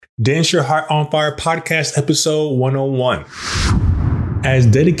Dance Your Heart on Fire podcast episode 101. As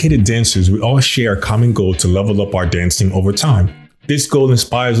dedicated dancers, we all share a common goal to level up our dancing over time. This goal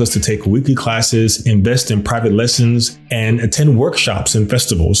inspires us to take weekly classes, invest in private lessons, and attend workshops and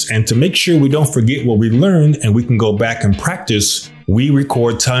festivals. And to make sure we don't forget what we learned and we can go back and practice, we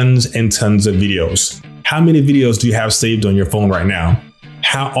record tons and tons of videos. How many videos do you have saved on your phone right now?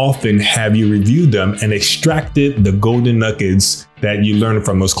 How often have you reviewed them and extracted the golden nuggets that you learned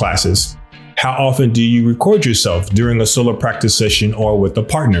from those classes? How often do you record yourself during a solo practice session or with a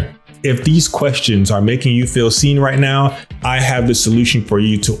partner? If these questions are making you feel seen right now, I have the solution for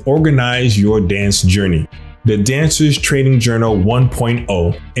you to organize your dance journey. The Dancer's Training Journal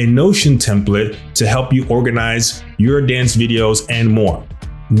 1.0, a Notion template to help you organize your dance videos and more.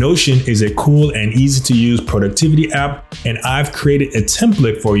 Notion is a cool and easy to use productivity app, and I've created a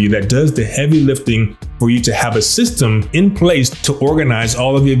template for you that does the heavy lifting for you to have a system in place to organize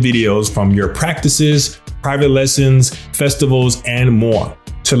all of your videos from your practices, private lessons, festivals, and more.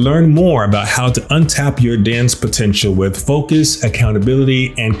 To learn more about how to untap your dance potential with focus,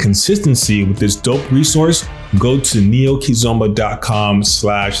 accountability, and consistency with this dope resource, go to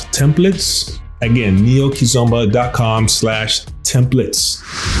neokizomba.com/templates. Again, neokizomba.com/templates.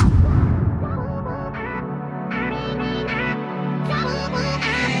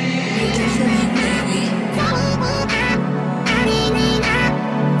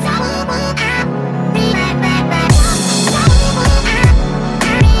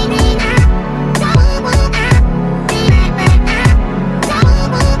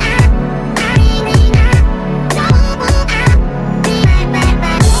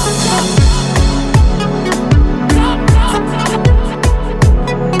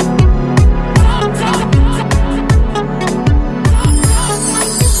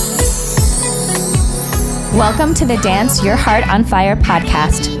 Welcome to the Dance Your Heart on Fire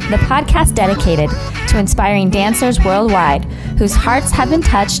podcast, the podcast dedicated to inspiring dancers worldwide whose hearts have been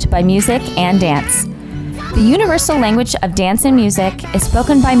touched by music and dance. The universal language of dance and music is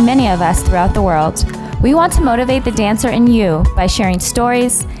spoken by many of us throughout the world. We want to motivate the dancer in you by sharing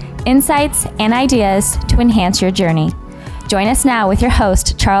stories, insights, and ideas to enhance your journey. Join us now with your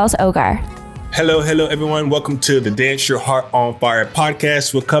host, Charles Aguirre. Hello, everyone. Welcome to the Dance Your Heart on Fire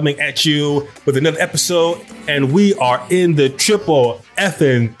podcast. We're coming at you with another episode, and we are in the triple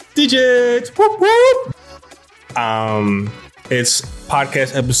effing digits. Whoop, whoop. It's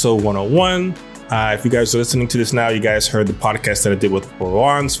podcast episode 101. If you guys are listening to this now, you guys heard the podcast that I did with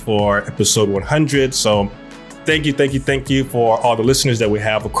Florence for episode 100. So thank you for all the listeners that we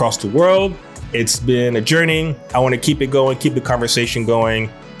have across the world. It's been a journey. I want to keep it going, keep the conversation going,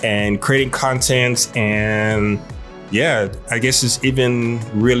 and creating content. And yeah, I guess it's even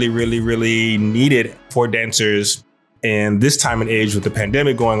really needed for dancers in this time and age with the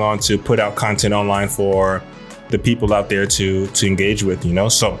pandemic going on to put out content online for the people out there to engage with, you know?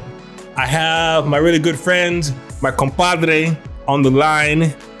 So I have my really good friend, my compadre on the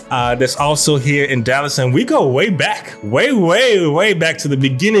line that's also here in Dallas. And we go way back, way back to the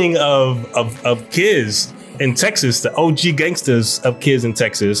beginning of Kids in Texas, the OG gangsters of Kids in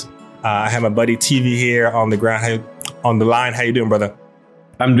Texas. I have my buddy Teevee here on the line. How you doing, brother?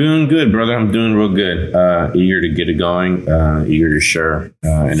 I'm doing good, brother. I'm doing real good. Eager to get it going. Eager to share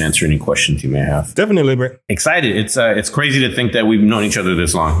and answer any questions you may have. Definitely, bro. Excited. It's crazy to think that we've known each other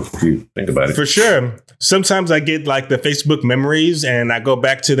this long, if you think about it. For sure. Sometimes I get like the Facebook memories and I go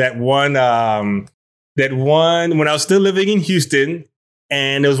back to that one when I was still living in Houston.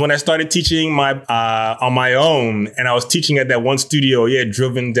 And it was when I started teaching on my own, and I was teaching at that one studio.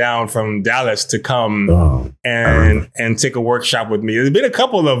 Driven down from Dallas to come and take a workshop with me. There's been a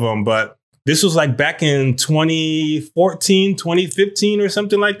couple of them, but this was like back in 2014, 2015 or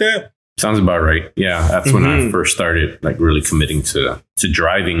something like that. Sounds about right. Yeah, that's when I first started like really committing to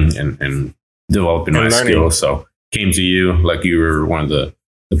driving and developing my skills. So came to you like you were one of the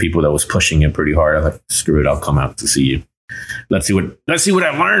people that was pushing it pretty hard. I like, screw it, I'll come out to see you. Let's see what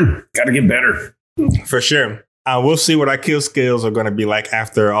I learned. Got to get better. For sure. We'll see what our kill skills are going to be like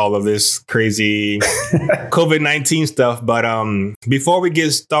after all of this crazy COVID-19 stuff. But before we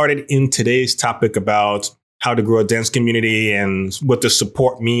get started in today's topic about how to grow a dance community and what does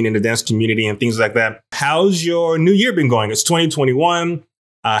support mean in the dance community and things like that, how's your new year been going? It's 2021.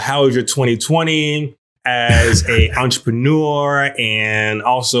 How is your 2020? As a entrepreneur and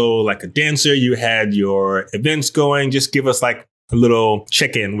also like a dancer, you had your events going. Just give us like a little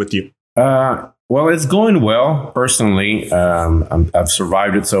check-in with you. Well, it's going well personally. I've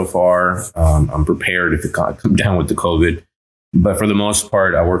survived it so far. I'm prepared if it come down with the COVID. But for the most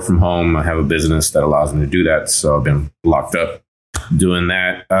part, I work from home. I have a business that allows me to do that. So I've been locked up doing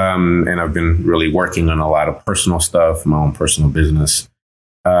that. And I've been really working on a lot of personal stuff, my own personal business.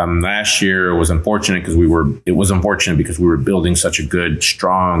 Last year was unfortunate because we were building such a good,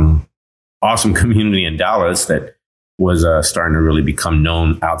 strong, awesome community in Dallas that was starting to really become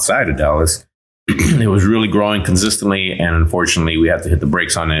known outside of Dallas. It was really growing consistently. And unfortunately, we had to hit the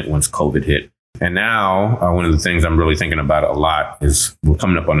brakes on it once COVID hit. And now one of the things I'm really thinking about a lot is we're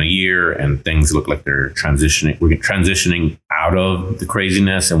coming up on a year and things look like they're transitioning. We're transitioning out of the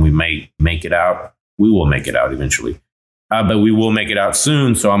craziness and we may make it out. We will make it out eventually, but we will make it out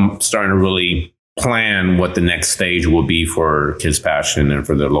soon. So I'm starting to really plan what the next stage will be for Kids Passion and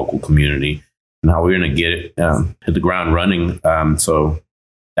for the local community and how we're going to get it, hit the ground running. So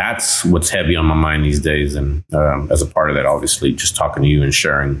that's what's heavy on my mind these days. And as a part of that, obviously, just talking to you and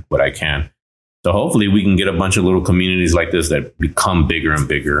sharing what I can. So hopefully we can get a bunch of little communities like this that become bigger and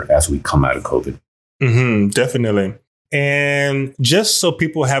bigger as we come out of COVID. Definitely. And just so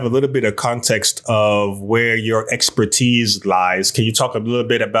people have a little bit of context of where your expertise lies, can you talk a little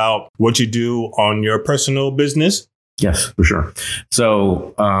bit about what you do on your personal business? Yes, for sure.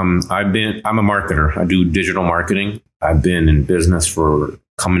 So I'm a marketer. I do digital marketing. I've been in business for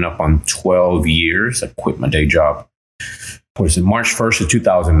coming up on 12 years. I quit my day job. What is it? March 1st of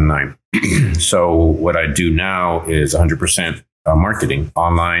 2009. So what I do now is 100% marketing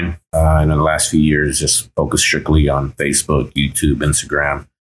online. And in the last few years, just focused strictly on Facebook, YouTube, Instagram,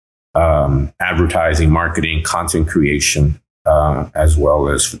 advertising, marketing, content creation, as well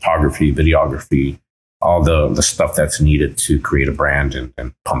as photography, videography, all the stuff that's needed to create a brand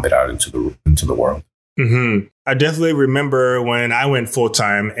and pump it out into the world. I definitely remember when I went full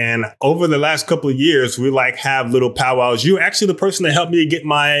time, and over the last couple of years, we have little powwows. You're actually the person that helped me get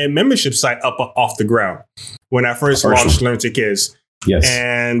my membership site up off the ground when I first launched Learn to Kids. Yes.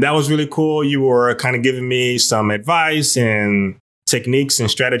 And that was really cool. You were kind of giving me some advice and techniques and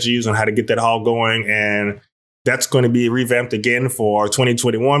strategies on how to get that all going. And that's going to be revamped again for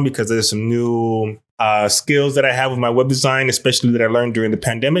 2021 because there's some new skills that I have with my web design, especially that I learned during the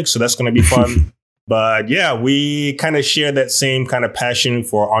pandemic. So that's going to be fun. But yeah, we kind of share that same kind of passion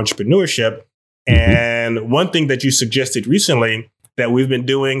for entrepreneurship. And one thing that you suggested recently that we've been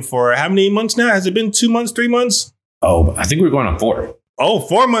doing for how many months now? Has it been 2 months, 3 months? Oh, I think we're going on 4.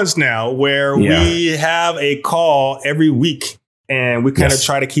 4 months now, where we have a call every week and we kind of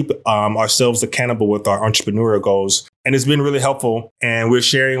try to keep ourselves accountable with our entrepreneurial goals. And it's been really helpful. And we're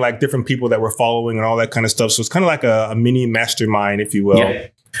sharing like different people that we're following and all that kind of stuff. So it's kind of like a mini mastermind, if you will. Yeah.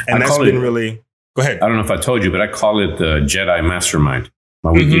 And that's been really... Go ahead. I don't know if I told you, but I call it the Jedi Mastermind,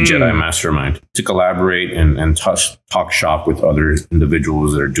 my weekly Jedi Mastermind, to collaborate and talk shop with other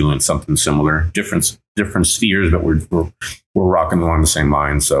individuals that are doing something similar, different spheres, but we're rocking along the same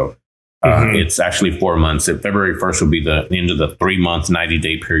line. So it's actually 4 months. February 1st will be the end of the 3-month,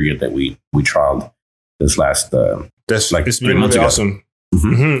 90-day period that we trialed this last. That's like it's been really awesome.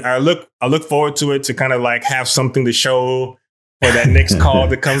 I look forward to it to kind of like have something to show for that next call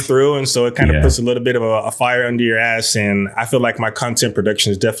to come through. And so it kind of puts a little bit of a fire under your ass. And I feel like my content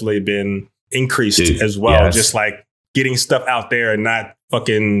production has definitely been increased as well. Yes. Just like getting stuff out there and not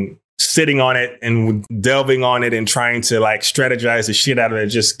fucking sitting on it and delving on it and trying to like strategize the shit out of it.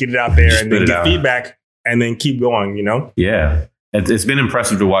 Just get it out there and then get feedback and then keep going, you know? Yeah. It's been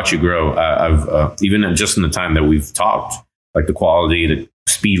impressive to watch you grow. I've even just in the time that we've talked, like the quality, the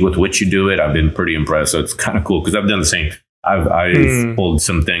speed with which you do it, I've been pretty impressed. So it's kind of cool because I've done the same. I've pulled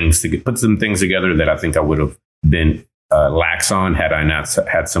some things put some things together that I think I would have been lax on had I not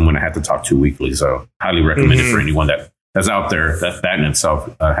had someone I had to talk to weekly. So highly recommend it for anyone that's out there. That in itself,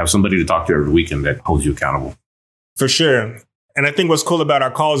 have somebody to talk to every weekend that holds you accountable. For sure. And I think what's cool about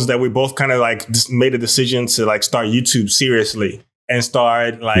our calls is that we both kind of like made a decision to like start YouTube seriously and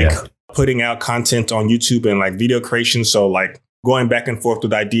start like putting out content on YouTube and like video creation. So like going back and forth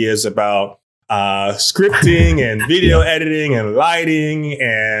with ideas about scripting and video editing and lighting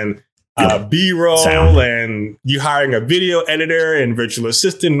and B-roll sound. And you hiring a video editor and virtual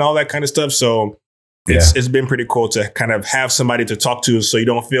assistant and all that kind of stuff. So it's been pretty cool to kind of have somebody to talk to so you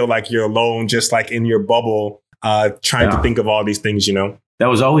don't feel like you're alone, just like in your bubble, trying to think of all these things, you know? That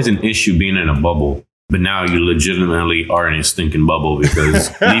was always an issue being in a bubble. But now you legitimately are in a stinking bubble because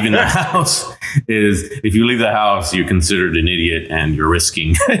leaving the house if you leave the house, you're considered an idiot and you're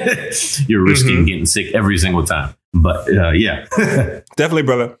risking getting sick every single time. But definitely,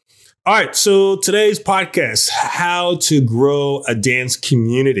 brother. All right. So today's podcast, how to grow a dance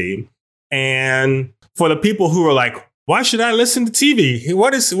community. And for the people who are like, why should I listen to Teevee?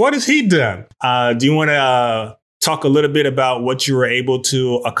 What has he done? Do you want to talk a little bit about what you were able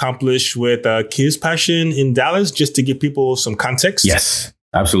to accomplish with Kids Passion in Dallas, just to give people some context? Yes,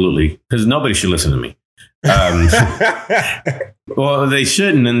 absolutely. Because nobody should listen to me. Well, they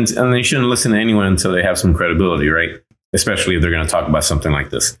shouldn't, and they shouldn't listen to anyone until they have some credibility, right? Especially if they're going to talk about something like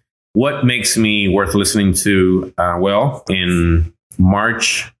this. What makes me worth listening to? Well, in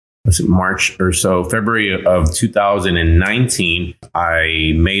March or so, February of 2019,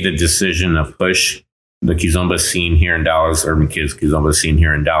 I made a decision to push the Kizomba scene here in Dallas, Urban Kids Kizomba scene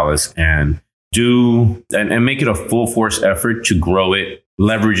here in Dallas, and make it a full force effort to grow it,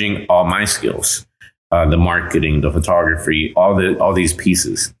 leveraging all my skills, the marketing, the photography, all these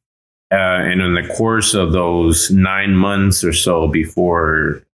pieces. And in the course of those 9 months or so,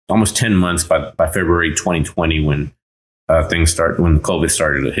 before almost 10 months by February 2020, when COVID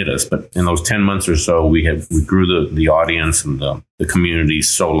started to hit us. But in those 10 months or so, we grew the audience and the community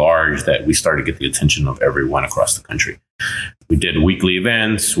so large that we started to get the attention of everyone across the country. We did weekly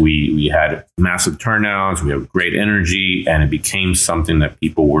events. We had massive turnouts. We had great energy, and it became something that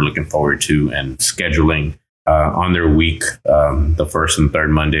people were looking forward to and scheduling on their week, the first and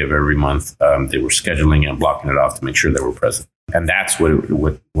third Monday of every month. They were scheduling and blocking it off to make sure they were present. And that's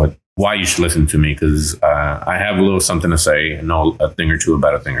why you should listen to me, because I have a little something to say and know a thing or two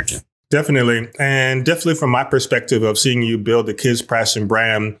about a thing or two. Definitely. And definitely from my perspective of seeing you build the Kids Passion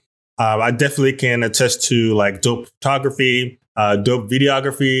brand, I definitely can attest to like dope photography, dope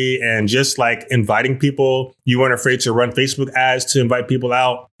videography, and just like inviting people. You weren't afraid to run Facebook ads to invite people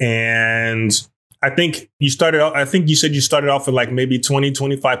out. And I think you said you started off with like maybe 20,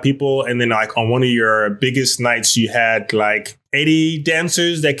 25 people. And then like on one of your biggest nights, you had like 80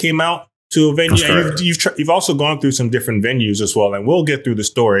 dancers that came out to a venue. And you've also gone through some different venues as well. And we'll get through the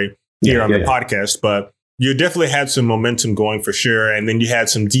story here on the podcast. But you definitely had some momentum going for sure. And then you had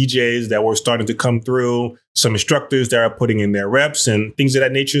some DJs that were starting to come through, some instructors that are putting in their reps and things of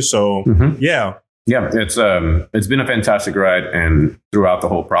that nature. So, yeah. Yeah, it's been a fantastic ride, and throughout the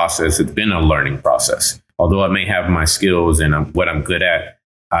whole process, it's been a learning process. Although I may have my skills and what I'm good at,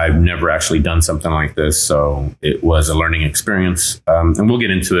 I've never actually done something like this, so it was a learning experience. And we'll get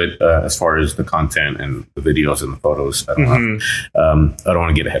into it as far as the content and the videos and the photos. I don't want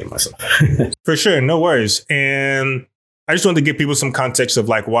to get ahead of myself. For sure, no worries. And I just wanted to give people some context of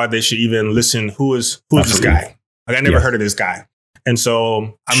like why they should even listen. Who is this guy? Like I never heard of this guy. And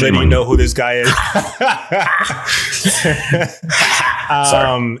so I'm letting you know who this guy is.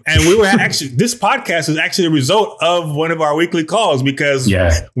 And we were this podcast is actually a result of one of our weekly calls, because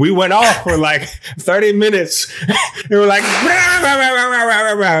we went off for like 30 minutes. We were like,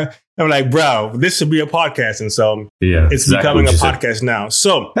 I'm like, bro, this should be a podcast. And so it's becoming a podcast now.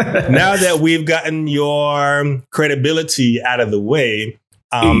 So now that we've gotten your credibility out of the way,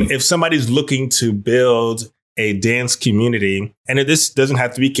 if somebody's looking to build a dance community, and this doesn't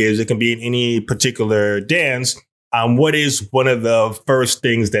have to be kids, it can be in any particular dance, what is one of the first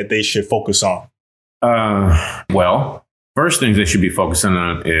things that they should focus on? Well, first things they should be focusing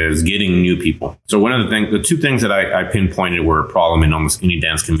on is getting new people. So the two things that I pinpointed were a problem in almost any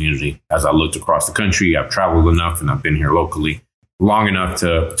dance community. As I looked across the country, I've traveled enough and I've been here locally long enough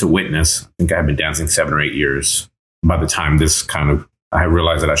to witness. I think I've been dancing 7 or 8 years by the time I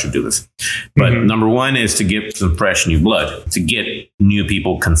realized that I should do this. But number one is to get some fresh new blood, to get new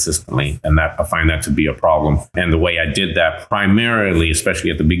people consistently. And that I find that to be a problem. And the way I did that primarily,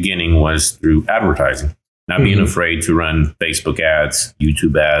 especially at the beginning, was through advertising, not being afraid to run Facebook ads,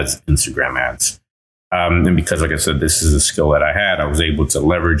 YouTube ads, Instagram ads. And because, like I said, this is a skill that I had, I was able to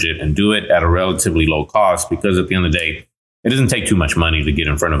leverage it and do it at a relatively low cost, because at the end of the day, it doesn't take too much money to get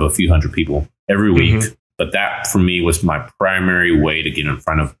in front of a few hundred people every week. But that, for me, was my primary way to get in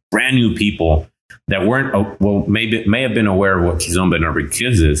front of brand new people that may have been aware of what Kizomba and Urban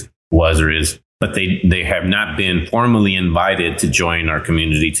Kids was or is, but they have not been formally invited to join our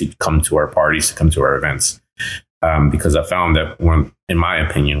community, to come to our parties, to come to our events. Because I found that in my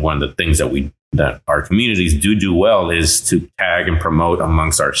opinion, one of the things that our communities do well is to tag and promote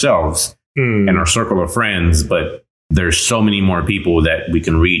amongst ourselves and our circle of friends. But there's so many more people that we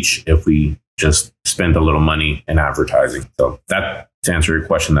can reach if we just spend a little money in advertising. So to answer your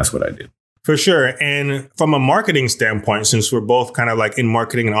question, that's what I did. For sure. And from a marketing standpoint, since we're both kind of like in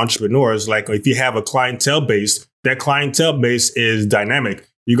marketing and entrepreneurs, like if you have a clientele base, that clientele base is dynamic.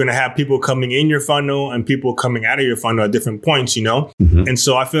 You're going to have people coming in your funnel and people coming out of your funnel at different points, And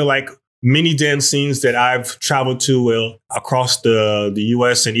so I feel like many dance scenes that I've traveled to across the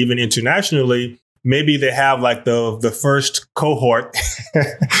US and even internationally, maybe they have like the first cohort,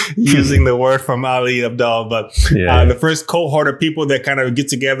 using the word from Ali Abdal, but the first cohort of people that kind of get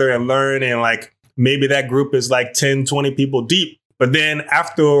together and learn and like maybe that group is like 10, 20 people deep. But then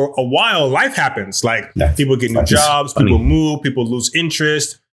after a while, life happens. Like people get new jobs, people move, people lose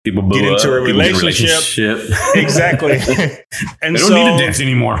interest. People get into a relationship. Exactly. And they don't need to dance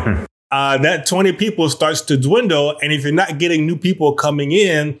anymore. That 20 people starts to dwindle. And if you're not getting new people coming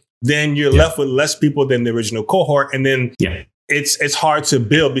in, then you're left with less people than the original cohort. And then it's hard to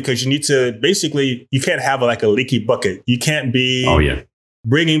build because you need to basically, you can't have like a leaky bucket. You can't be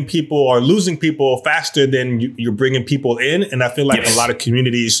bringing people or losing people faster than you're bringing people in. And I feel like a lot of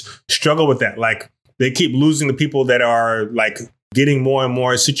communities struggle with that. Like they keep losing the people that are like getting more and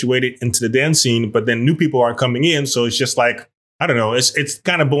more situated into the dance scene, but then new people aren't coming in. So it's just like, I don't know, it's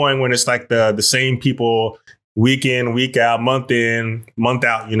kind of boring when it's like the same people week in, week out, month in, month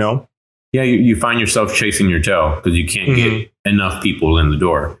out, you know? Yeah, you find yourself chasing your tail because you can't get enough people in the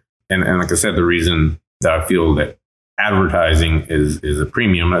door. And like I said, the reason that I feel that advertising is a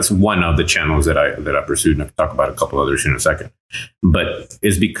premium, that's one of the channels that I pursued, and I'll talk about a couple others in a second. But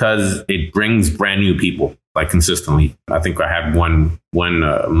it's because it brings brand new people, like consistently. I think I had one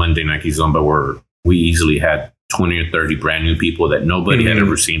Monday Night Zumba where we easily had 20 or 30 brand new people that nobody had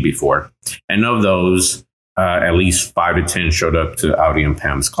ever seen before. And of those, at least 5 to 10 showed up to Audi and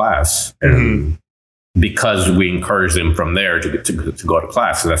Pam's class. And because we encourage them from there to go to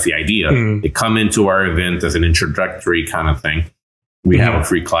class. So that's the idea. They come into our event as an introductory kind of thing. We have a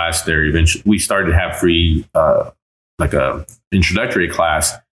free class there. Eventually, we started to have free, like a introductory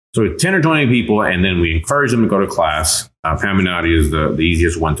class. So 10 or 20 people, and then we encourage them to go to class. Pam and Audi is the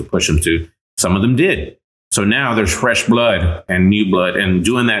easiest one to push them to. Some of them did. So now there's fresh blood and new blood, and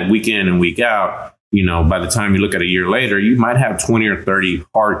doing that week in and week out. You know, by the time you look at a year later, you might have 20 or 30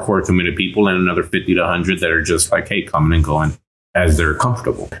 hardcore committed people and another 50 to 100 that are just like, hey, coming and going as they're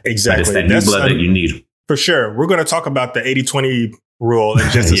comfortable. Exactly. But it's that new blood that you need. For sure. We're going to talk about the 80-20 rule in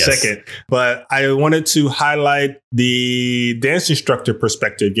just a second. But I wanted to highlight the dance instructor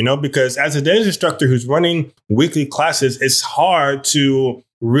perspective, you know, because as a dance instructor who's running weekly classes, it's hard to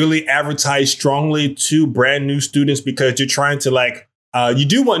really advertise strongly to brand new students because you're trying to like, you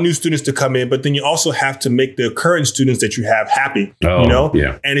do want new students to come in, but then you also have to make the current students that you have happy, you know?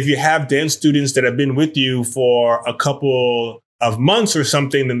 Yeah. And if you have dance students that have been with you for a couple of months or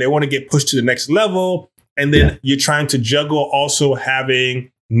something, then they want to get pushed to the next level. And then you're trying to juggle also having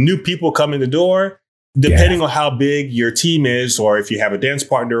new people come in the door, depending on how big your team is, or if you have a dance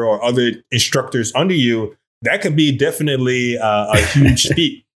partner or other instructors under you, that could be definitely a huge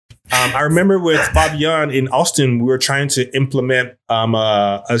feat. I remember with Fabian in Austin, we were trying to implement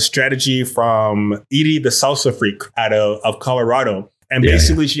a strategy from Edie, the salsa freak out of Colorado. And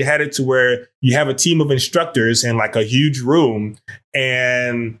basically she had it to where you have a team of instructors in like a huge room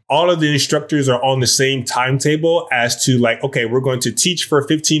and all of the instructors are on the same timetable as to like, OK, we're going to teach for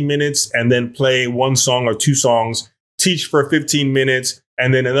 15 minutes and then play one song or two songs, teach for 15 minutes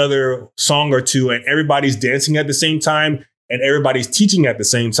and then another song or two. And everybody's dancing at the same time. And everybody's teaching at the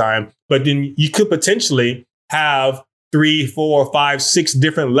same time. But then you could potentially have 3, 4, 5, 6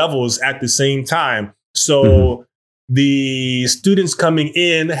 different levels at the same time. So the students coming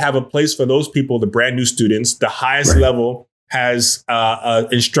in have a place for those people, the brand new students. The highest level has an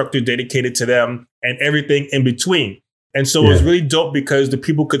instructor dedicated to them and everything in between. And so it was really dope because the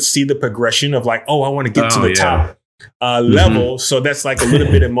people could see the progression of like, oh, I want to get to the top level. So that's like a little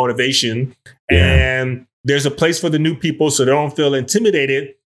bit of motivation. And there's a place for the new people so they don't feel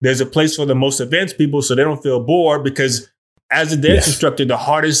intimidated. There's a place for the most advanced people so they don't feel bored because as a dance instructor, the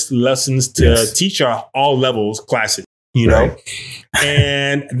hardest lessons to teach are all levels classes, you know?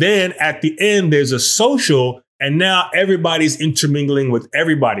 And then at the end, there's a social and now everybody's intermingling with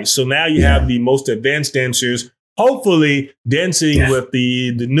everybody. So now you have the most advanced dancers, hopefully dancing with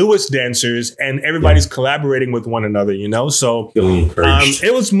the newest dancers and everybody's collaborating with one another, you know? So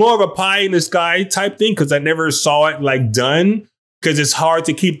it was more of a pie in the sky type thing because I never saw it like done because it's hard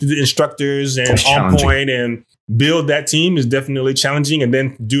to keep the instructors and on point and build that team is definitely challenging and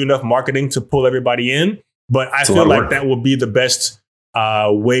then do enough marketing to pull everybody in. But I feel like that would be the best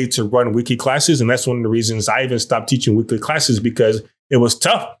way to run weekly classes. And that's one of the reasons I even stopped teaching weekly classes because it was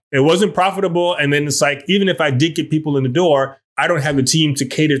tough. It wasn't profitable. And then it's like, even if I did get people in the door, I don't have the team to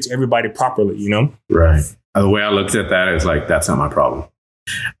cater to everybody properly, you know? Right. The way I looked at that is like, that's not my problem.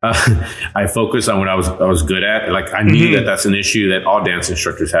 I focused on what I was good at. Like I knew that that's an issue that all dance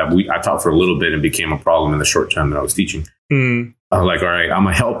instructors have. I taught for a little bit and became a problem in the short time that I was teaching. I was like, all right, I'm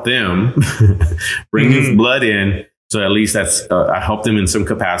going to help them bring this blood in. So at least that's, I help them in some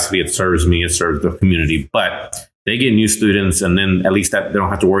capacity. It serves me, it serves the community, but they get new students and then at least that they don't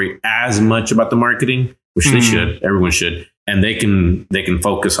have to worry as much about the marketing, which they should. Everyone should. and they can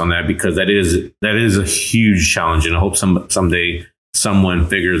focus on that, because that is a huge challenge. And I hope someday someone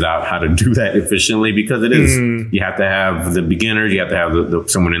figures out how to do that efficiently, because it is, you have to have the beginners, you have to have the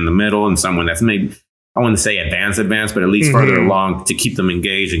someone in the middle, and someone that's maybe, I wouldn't say advanced, but at least further along, to keep them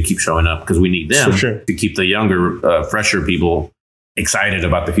engaged and keep showing up, because we need them to keep the younger, fresher people excited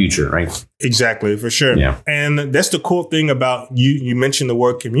about the future, right? Exactly, for sure. Yeah. And that's the cool thing about you mentioned the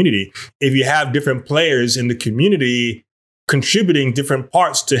word community. If you have different players in the community contributing different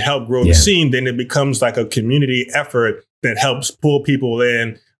parts to help grow the scene, then it becomes like a community effort that helps pull people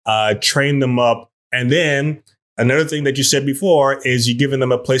in, train them up. And then another thing that you said before is you're giving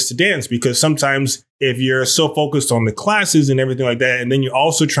them a place to dance, because sometimes if you're so focused on the classes and everything like that, and then you're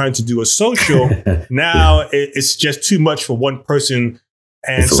also trying to do a social, now it's just too much for one person.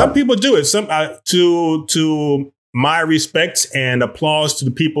 And some people do it. Some to my respects and applause to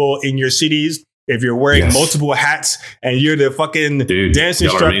the people in your cities. If you're wearing multiple hats and you're the fucking dance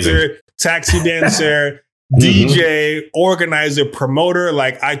instructor, taxi dancer, DJ, organizer, promoter,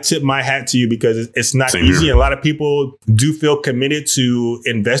 like, I tip my hat to you, because it's not easy. A lot of people do feel committed to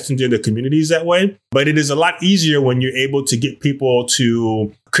invest into the communities that way. But it is a lot easier when you're able to get people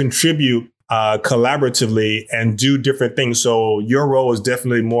to contribute collaboratively and do different things. So your role is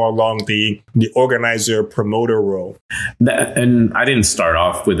definitely more along the organizer, promoter role. And I didn't start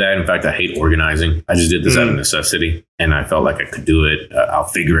off with that. In fact, I hate organizing. I just did this out of necessity, and I felt like I could do it. I'll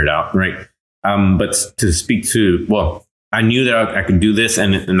figure it out, right? But to speak to, well, I knew that I could do this,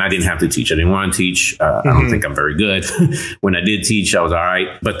 and I didn't have to teach. I didn't want to teach. I don't think I'm very good. When I did teach, I was all right.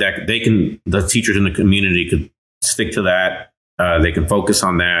 But that the teachers in the community could stick to that. They can focus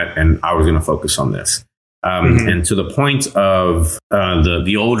on that, and I was going to focus on this. And to the point of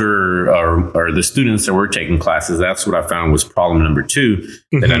the older or the students that were taking classes, that's what I found was problem number 2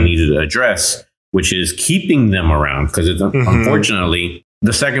 that I needed to address, which is keeping them around. Because unfortunately,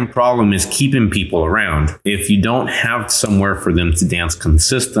 the second problem is keeping people around. If you don't have somewhere for them to dance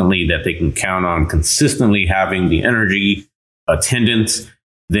consistently, that they can count on consistently having the energy, attendance,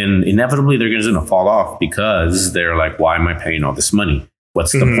 then inevitably they're going to fall off, because they're like, why am I paying all this money?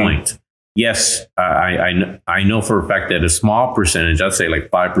 What's the point? Yes, I know for a fact that a small percentage, I'd say like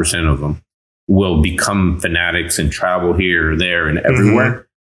 5% of them, will become fanatics and travel here, there, and everywhere,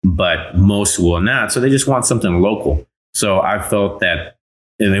 but most will not. So they just want something local. So I felt that,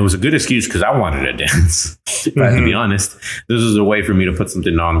 and it was a good excuse, because I wanted to dance. To be honest, this is a way for me to put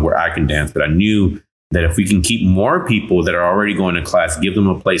something on where I can dance. But I knew that if we can keep more people that are already going to class, give them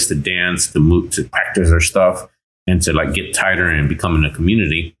a place to dance, to move, to practice their stuff, and to like get tighter and becoming a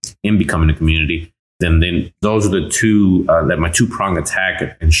community, then those are the two, that my 2-pronged attack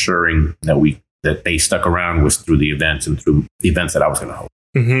at ensuring that they stuck around was through the events and through the events that I was going to hold.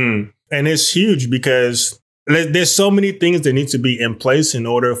 And it's huge, because there's so many things that need to be in place in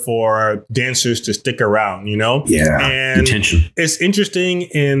order for dancers to stick around, you know? Yeah. And retention. It's interesting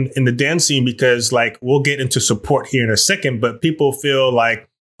in the dance scene, because like, we'll get into support here in a second, but people feel like,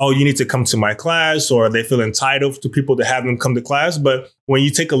 oh, you need to come to my class, or they feel entitled to people to have them come to class. But when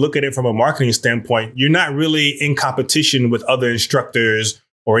you take a look at it from a marketing standpoint, you're not really in competition with other instructors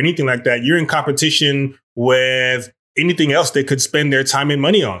or anything like that. You're in competition with anything else they could spend their time and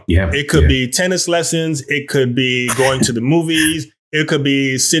money on. It could be tennis lessons. It could be going to the movies. It could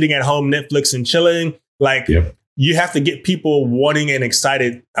be sitting at home, Netflix and chilling. Like, you have to get people wanting and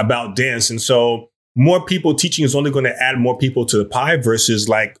excited about dance. And so more people teaching is only going to add more people to the pie, versus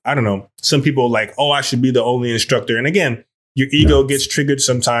like, I don't know, some people like, oh, I should be the only instructor. And again, your ego gets triggered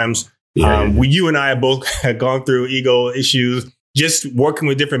sometimes. You and I have both gone through ego issues. Just working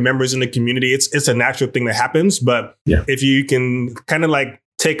with different members in the community, it's a natural thing that happens. But if you can kind of like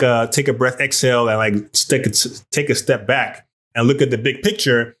take a breath, exhale, and like take a step back and look at the big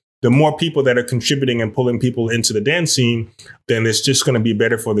picture, the more people that are contributing and pulling people into the dance scene, then it's just going to be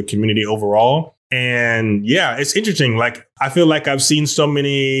better for the community overall. And yeah, it's interesting. Like, I feel like I've seen so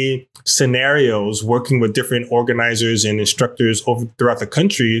many scenarios working with different organizers and instructors throughout the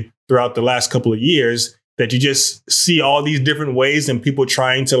country throughout the last couple of years, that you just see all these different ways and people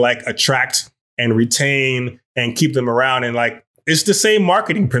trying to like attract and retain and keep them around. And like, it's the same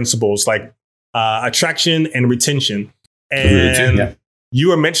marketing principles, like attraction and retention. And you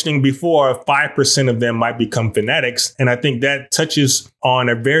were mentioning before, 5% of them might become fanatics. And I think that touches on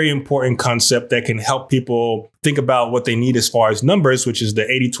a very important concept that can help people think about what they need as far as numbers, which is the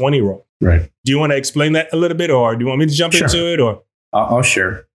 80-20 rule. Right. Do you want to explain that a little bit, or do you want me to jump into it? Or I'll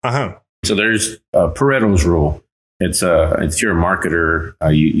share. So there's Pareto's rule. It's if you're a marketer,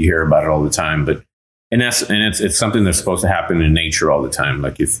 you hear about it all the time. But And it's something that's supposed to happen in nature all the time.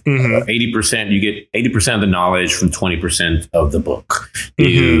 Like if 80%, you get 80% of the knowledge from 20% of the book.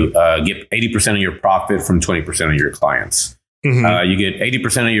 You get 80% of your profit from 20% of your clients. You get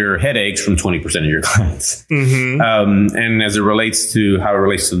 80% of your headaches from 20% of your clients. And as it relates to how it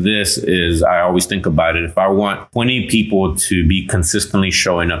relates to this is I always think about it. If I want 20 people to be consistently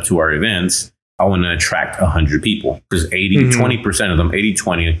showing up to our events, I want to attract 100 people because 20% of them,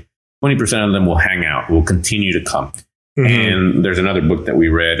 20% of them will hang out, will continue to come. And there's another book that we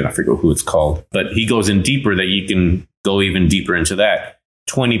read, and I forget who it's called, but he goes in deeper that you can go even deeper into that.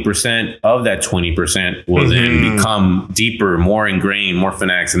 20% of that 20% will then become deeper, more ingrained, more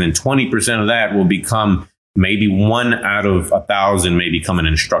fanatics. And then 20% of that will become maybe 1 out of 1,000 may become an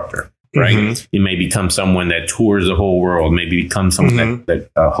instructor, right? You may become someone that tours the whole world, maybe become someone that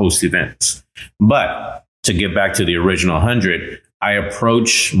hosts events. But to get back to the original 100, I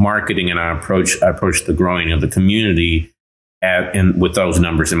approach marketing and I approach the growing of the community with those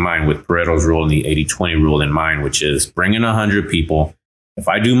numbers in mind, with Pareto's rule and the 80-20 rule in mind, which is bring in 100 people. If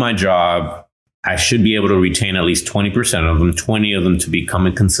I do my job, I should be able to retain at least 20% of them, 20 of them to be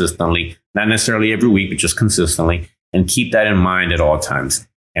coming consistently, not necessarily every week, but just consistently, and keep that in mind at all times.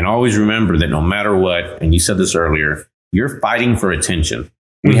 And always remember that no matter what, and you said this earlier, you're fighting for attention.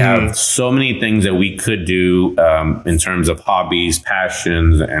 We have so many things that we could do in terms of hobbies,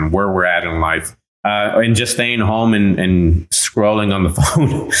 passions, and where we're at in life. And just staying home and scrolling on the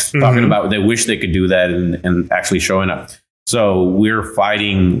phone, talking about they wish they could do that and actually showing up. So we're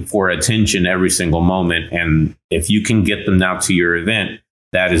fighting for attention every single moment. And if you can get them now to your event,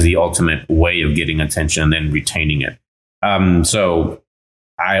 that is the ultimate way of getting attention and then retaining it. So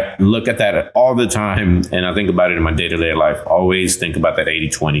I look at that all the time, and I think about it in my day-to-day life. Always think about that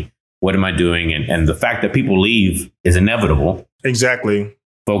 80-20. What am I doing? And the fact that people leave is inevitable. Exactly.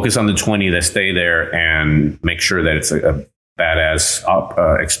 Focus on the 20 that stay there and make sure that it's a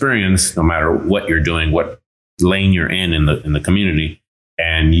badass experience, no matter what you're doing, what lane you're in the community.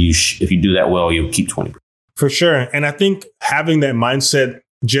 And if you do that well, you'll keep 20%. For sure. And I think having that mindset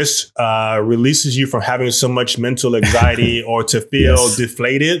just releases you from having so much mental anxiety or to feel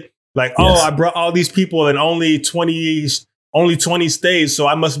deflated. Like, I brought all these people and only 20 stayed. So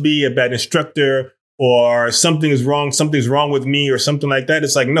I must be a bad instructor or something's wrong with me or something like that.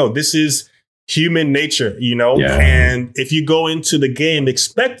 It's like, no, this is human nature, And if you go into the game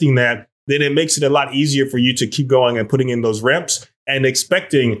expecting that, then it makes it a lot easier for you to keep going and putting in those reps and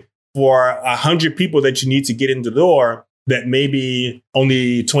expecting for 100 people that you need to get in the door that maybe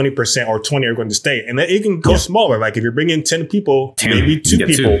only 20% or 20 are going to stay. And it can go smaller. Like if you're bringing 10 people, maybe 2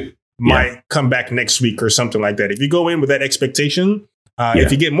 people might come back next week or something like that. If you go in with that expectation,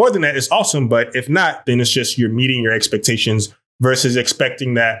 if you get more than that, it's awesome. But if not, then it's just you're meeting your expectations versus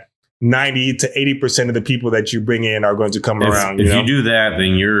expecting that 90 to 80% of the people that you bring in are going to come around. If you do that,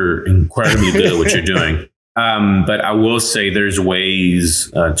 then you're incredibly good at what you're doing. But I will say there's ways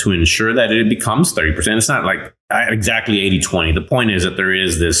to ensure that it becomes 30%. It's not like exactly 80-20. The point is that there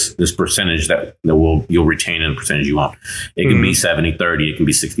is this percentage that you'll retain in the percentage you want. It can be 70-30. It can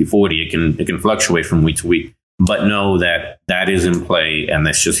be 60-40. It can fluctuate from week to week. But know that is in play, and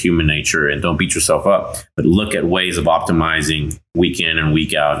that's just human nature. And don't beat yourself up, but look at ways of optimizing week in and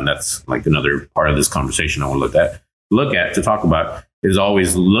week out. And that's like another part of this conversation I want to look at to talk about is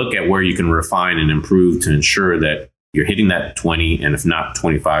always look at where you can refine and improve to ensure that you're hitting that 20, and if not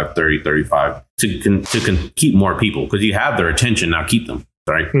 25, 30, 35 to keep more people because you have their attention. Now keep them.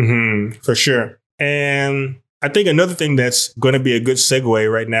 Right. For sure. And I think another thing that's going to be a good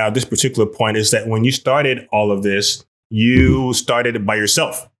segue right now, this particular point, is that when you started all of this, you started it by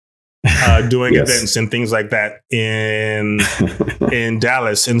yourself, doing events and things like that in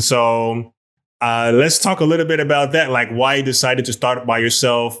Dallas. And so let's talk a little bit about that, like why you decided to start it by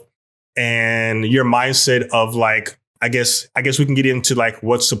yourself and your mindset of like, I guess we can get into like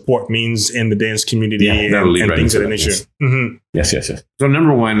what support means in the dance community and things of that nature. Yes. So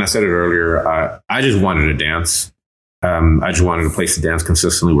number one, I said it earlier, I just wanted to dance. I just wanted a place to dance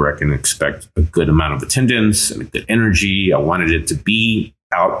consistently where I can expect a good amount of attendance and a good energy. I wanted it to be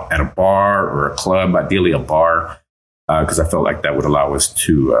out at a bar or a club, ideally a bar, because I felt like that would allow us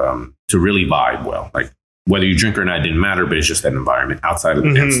to really vibe well. Like whether you drink or not didn't matter, but it's just that environment outside of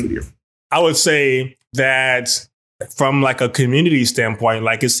the dance studio. I would say that from like a community standpoint,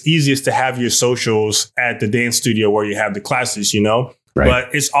 like it's easiest to have your socials at the dance studio where you have the classes, Right.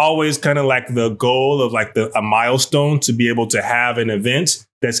 But it's always kind of like the goal of like a milestone to be able to have an event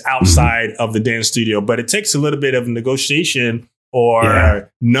that's outside of the dance studio. But it takes a little bit of negotiation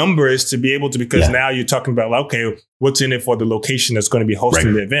or numbers to be able to, because now you're talking about, like, okay, what's in it for the location that's going to be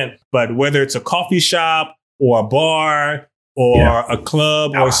hosting the event. But whether it's a coffee shop or a bar or a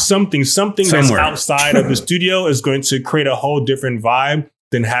club or something that's outside of the studio is going to create a whole different vibe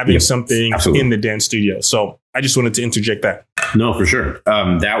than having something in the dance studio. So I just wanted to interject that. No, for sure.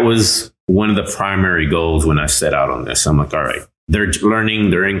 That was one of the primary goals when I set out on this. I'm like, all right, they're learning,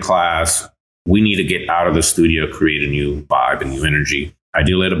 they're in class. We need to get out of the studio, create a new vibe, a new energy. I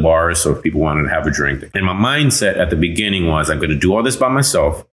do at a bar, so if people wanted to have a drink. And my mindset at the beginning was, I'm going to do all this by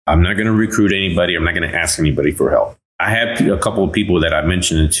myself. I'm not going to recruit anybody. I'm not going to ask anybody for help. I had a couple of people that I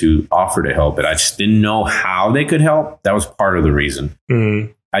mentioned to offer to help, but I just didn't know how they could help. That was part of the reason.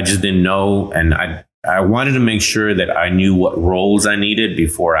 I just didn't know. And I wanted to make sure that I knew what roles I needed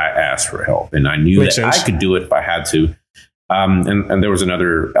before I asked for help. And I knew I could do it if I had to. And there was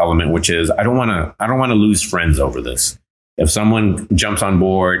another element, which is I don't want to lose friends over this. If someone jumps on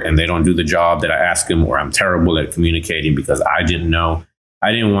board and they don't do the job that I ask them, or I'm terrible at communicating because I didn't know,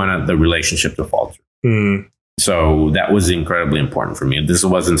 I didn't want the relationship to falter. So that was incredibly important for me. This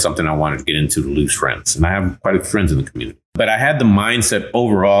wasn't something I wanted to get into to lose friends. And I have quite a few friends in the community. But I had the mindset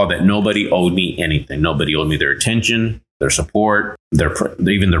overall that nobody owed me anything. Nobody owed me their attention, their support,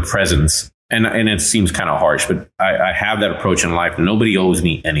 even their presence. And it seems kind of harsh, but I have that approach in life. Nobody owes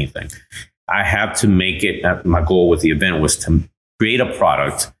me anything. I have to make it. My goal with the event was to create a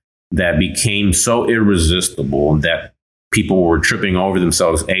product that became so irresistible that people were tripping over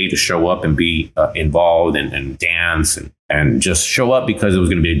themselves, to show up and be involved and dance and just show up because it was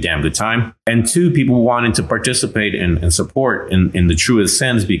going to be a damn good time. And two, people wanted to participate and support in the truest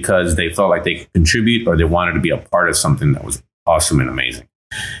sense because they felt like they could contribute or they wanted to be a part of something that was awesome and amazing.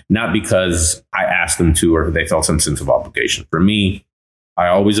 Not because I asked them to or they felt some sense of obligation. For me, I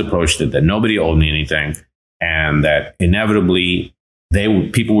always approached it that nobody owed me anything and that inevitably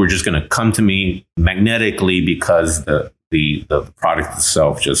people were just going to come to me magnetically because the product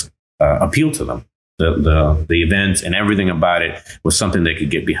itself just appealed to them. The event and everything about it was something they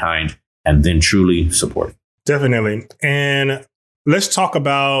could get behind and then truly support. Definitely. And let's talk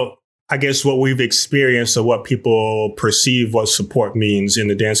about, I guess, what we've experienced or what people perceive what support means in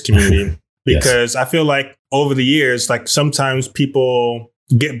the dance community. Because I feel like over the years, like sometimes people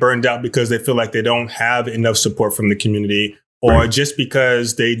get burned out because they feel like they don't have enough support from the community, or just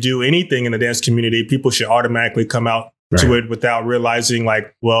because they do anything in the dance community, people should automatically come out to it without realizing,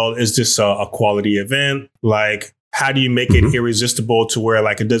 like, well, is this a quality event? Like, how do you make it irresistible to where,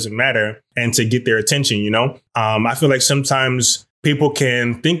 like, it doesn't matter and to get their attention, you know? I feel like sometimes people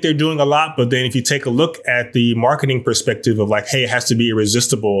can think they're doing a lot, but then if you take a look at the marketing perspective of like, hey, it has to be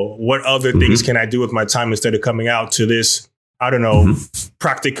irresistible. What other things can I do with my time instead of coming out to this, I don't know,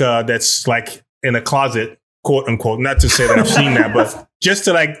 practica that's like in a closet, quote unquote, not to say that I've seen that, but just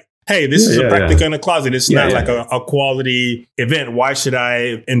to like, hey, this is a practica in a closet. It's not like a quality event. Why should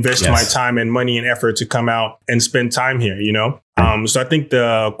I invest my time and money and effort to come out and spend time here, you know? So I think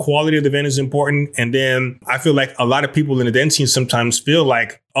the quality of the event is important. And then I feel like a lot of people in the dance scene sometimes feel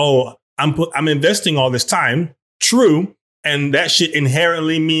like, oh, I'm investing all this time. True. And that should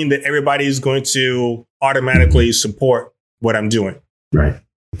inherently mean that everybody is going to automatically support what I'm doing. Right.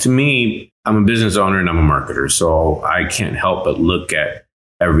 To me, I'm a business owner and I'm a marketer, so I can't help but look at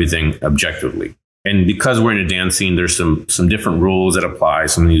everything objectively. And because we're in a dance scene, there's some different rules that apply,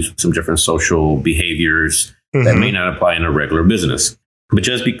 some different social behaviors that may not apply in a regular business. But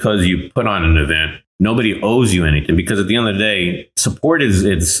just because you put on an event, nobody owes you anything, because at the end of the day, support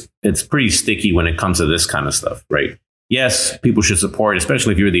it's pretty sticky when it comes to this kind of stuff, right? Yes, people should support,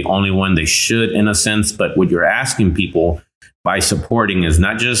 especially if you're the only one. They should, in a sense. But what you're asking people by supporting is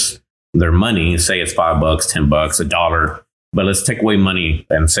not just their money. Say it's $5, $10, $1, but let's take away money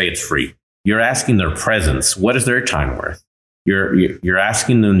and say it's free. You're asking their presence. What is their time worth? You're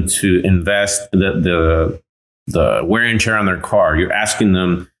asking them to invest the wear and tear on their car. You're asking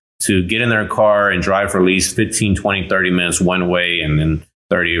them to get in their car and drive for at least 15, 20, 30 minutes one way and then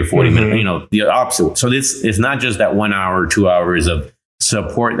 30 or 40 minutes, you know, the opposite. So this is not just that 1 hour, 2 hours of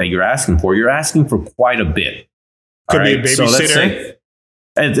support that you're asking for. You're asking for quite a bit. Could be a babysitter. So let's say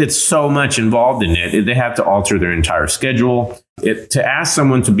it's so much involved in it. They have to alter their entire schedule. To ask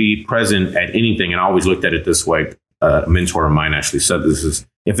someone to be present at anything, and I always looked at it this way, a mentor of mine actually said this, is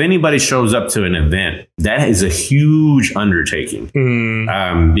if anybody shows up to an event, that is a huge undertaking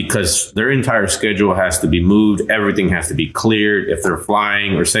because their entire schedule has to be moved. Everything has to be cleared. If they're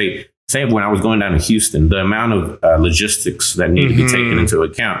flying, or say when I was going down to Houston, the amount of logistics that need to be taken into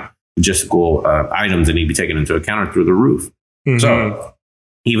account, logistical items that need to be taken into account are through the roof. So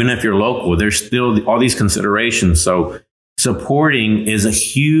even if you're local, there's still all these considerations. So supporting is a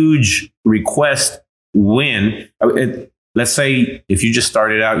huge request when, let's say, if you just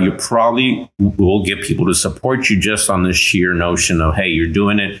started out, you probably will get people to support you just on the sheer notion of, hey, you're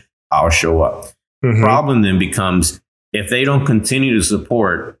doing it, I'll show up. Problem then becomes, if they don't continue to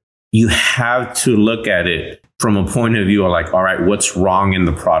support, you have to look at it from a point of view of like, all right, what's wrong in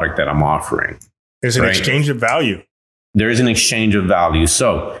the product that I'm offering? There's an exchange of value. There is an exchange of value.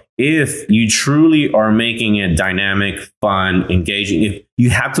 So if you truly are making it dynamic, fun, engaging, if you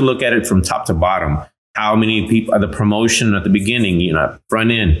have to look at it from top to bottom. How many people, the promotion at the beginning,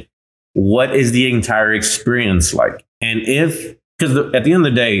 front end, what is the entire experience like? And because at the end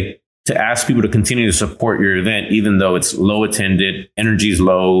of the day, to ask people to continue to support your event, even though it's low attended, energy is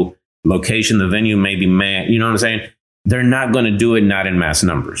low, location, the venue may be mad, you know what I'm saying? They're not going to do it, not in mass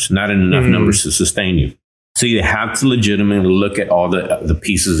numbers, not in enough numbers to sustain you. So you have to legitimately look at all the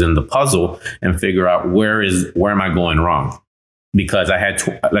pieces in the puzzle and figure out where am I going wrong? Because I had,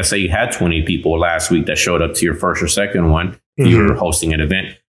 let's say you had 20 people last week that showed up to your first or second one. You were hosting an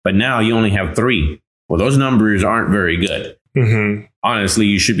event, but now you only have 3. Well, those numbers aren't very good. Honestly,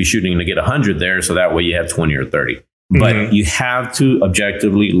 you should be shooting to get 100 there. So that way you have 20 or 30. But you have to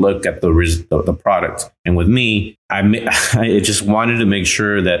objectively look at the product. And with me, I just wanted to make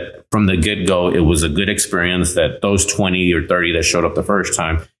sure that from the get-go, it was a good experience, that those 20 or 30 that showed up the first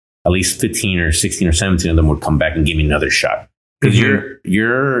time, at least 15 or 16 or 17 of them would come back and give me another shot. Because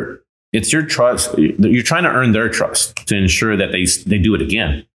it's your trust. You're trying to earn their trust to ensure that they do it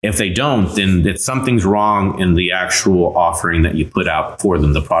again. If they don't, then something's wrong in the actual offering that you put out for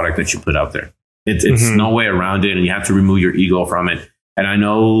them, the product that you put out there. It's no way around it, and you have to remove your ego from it. And I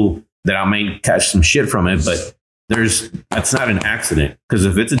know that I may catch some shit from it, but that's not an accident. Because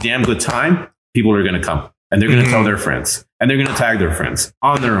if it's a damn good time, people are going to come, and they're going to tell their friends, and they're going to tag their friends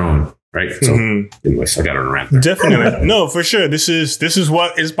on their own. Right. So anyways, I got on a rant there. Definitely. No, for sure. This is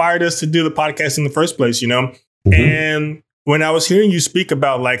what inspired us to do the podcast in the first place, And when I was hearing you speak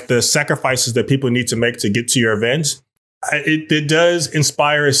about like the sacrifices that people need to make to get to your events, it does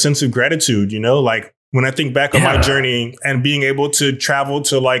inspire a sense of gratitude, like when I think back on my journey and being able to travel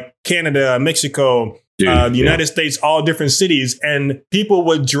to like Canada, Mexico, the United States, all different cities, and people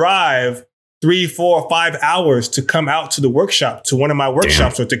would drive 3, 4, 5 hours to come out to the workshop, to one of my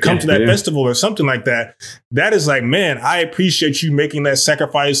workshops, or to come to that festival or something like that. That is like, man, I appreciate you making that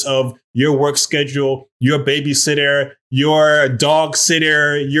sacrifice of your work schedule, your babysitter, your dog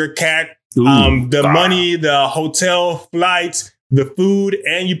sitter, your cat, money, the hotel flights, the food,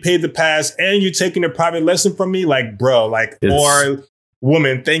 and you paid the pass, and you're taking a private lesson from me. Like, bro, like, or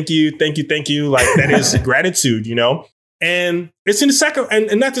woman, thank you. Like, that is gratitude, And it's in the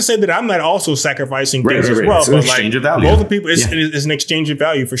and not to say that I'm not also sacrificing things as well, but like both people, it's an exchange of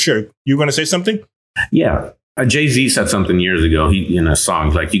value for sure. You want to say something? Yeah, Jay-Z said something years ago. He in a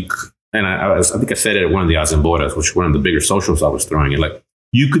song like I think I said it at one of the Azemboras, which was one of the bigger socials I was throwing. It like,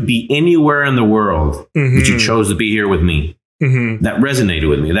 you could be anywhere in the world, but you chose to be here with me. That resonated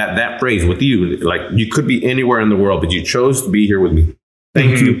with me. That phrase with you, like, you could be anywhere in the world, but you chose to be here with me.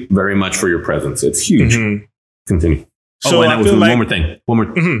 Thank you very much for your presence. It's huge. Continue. So and that was one more thing.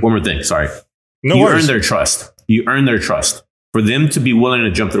 One more thing. Sorry. You earn their trust. You earn their trust. For them to be willing to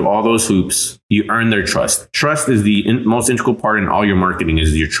jump through all those hoops, you earn their trust. Trust is the most integral part in all your marketing.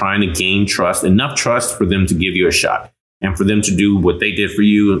 Is you're trying to gain trust, enough trust for them to give you a shot, and for them to do what they did for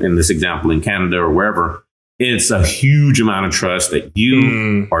you in this example in Canada or wherever. It's a huge amount of trust that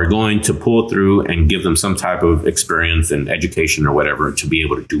you are going to pull through and give them some type of experience and education or whatever to be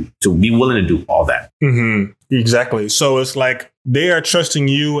able to be willing to do all that. Exactly. So it's like they are trusting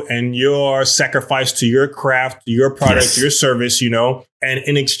you and your sacrifice to your craft, your product, your service, and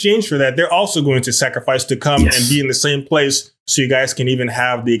in exchange for that, they're also going to sacrifice to come and be in the same place so you guys can even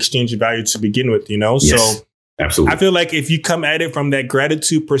have the exchange of value to begin with, So absolutely. I feel like if you come at it from that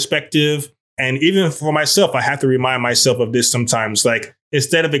gratitude perspective, and even for myself, I have to remind myself of this sometimes. Like,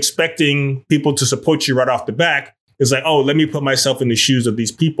 instead of expecting people to support you right off the back, it's like, oh, let me put myself in the shoes of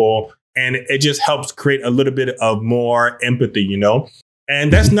these people. And it just helps create a little bit of more empathy,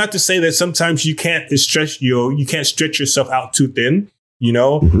 And that's not to say that sometimes you can't stretch yourself out too thin,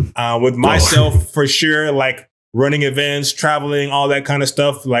 With myself, for sure, like running events, traveling, all that kind of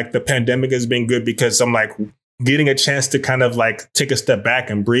stuff. Like, the pandemic has been good because I'm like getting a chance to kind of like take a step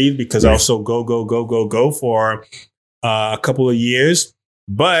back and breathe, because I also go for a couple of years.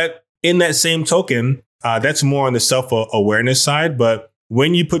 But in that same token, that's more on the self-awareness side. But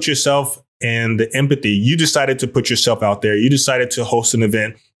when you put yourself in the empathy, you decided to put yourself out there, you decided to host an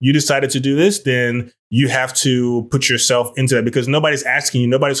event, you decided to do this, then you have to put yourself into that, because nobody's asking you,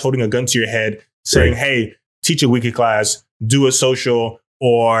 nobody's holding a gun to your head saying, hey, teach a weekly class, do a social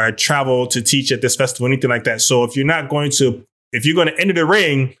or travel to teach at this festival, anything like that. So if you're going to enter the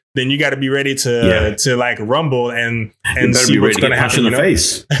ring, then you got to be ready to like rumble and see what's going to happen. You better be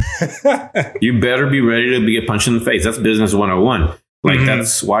ready to get punched in the face. You better be ready to get punched in the face. That's business 101. Like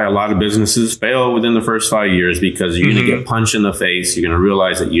that's why a lot of businesses fail within the first 5 years, because you're going to get punched in the face. You're going to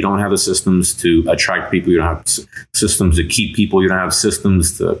realize that you don't have the systems to attract people. You don't have systems to keep people. You don't have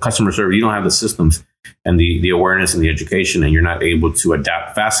systems to customer service. You don't have the systems and the awareness and the education, and you're not able to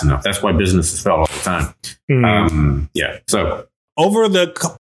adapt fast enough. That's why businesses fail all the time. So over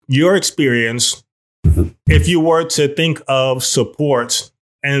your experience, if you were to think of support,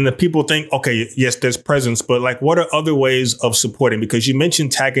 and the people think, okay, yes, there's presence, but like, what are other ways of supporting? Because you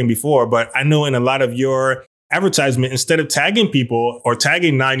mentioned tagging before, but I know in a lot of your advertisement, instead of tagging people or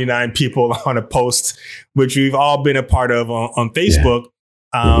tagging 99 people on a post, which we've all been a part of on Facebook,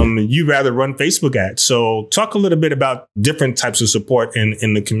 you'd rather run Facebook ads. So talk a little bit about different types of support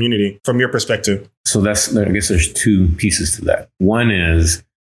in the community from your perspective. So I guess there's two pieces to that. One is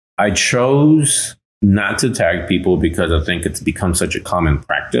I chose not to tag people because I think it's become such a common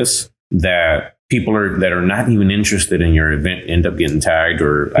practice that people that are not even interested in your event end up getting tagged,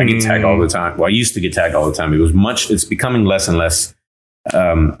 or I get tagged all the time. Well, I used to get tagged all the time. It's becoming less and less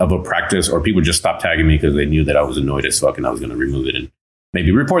of a practice, or people just stopped tagging me because they knew that I was annoyed as fuck and I was going to remove it and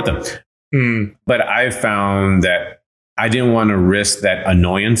maybe report them. But I found that I didn't want to risk that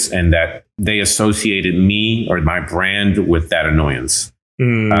annoyance and that they associated me or my brand with that annoyance.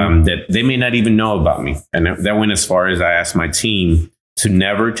 That they may not even know about me. And that went as far as I asked my team to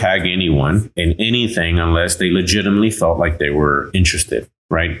never tag anyone in anything unless they legitimately felt like they were interested,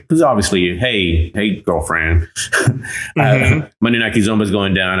 right? Because obviously, hey, girlfriend, Monday Night Kizomba is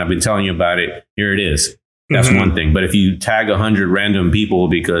going down. I've been telling you about it. Here it is. That's one thing. But if you tag 100 random people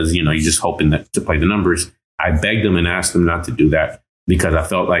because, you're just hoping that to play the numbers, I begged them and asked them not to do that. Because I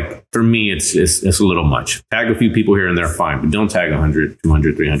felt like, for me, it's a little much. Tag a few people here and there, fine. But don't tag 100,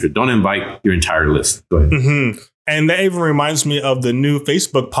 200, 300. Don't invite your entire list. Go ahead. And that even reminds me of the new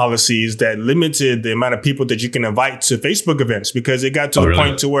Facebook policies that limited the amount of people that you can invite to Facebook events, because it got to the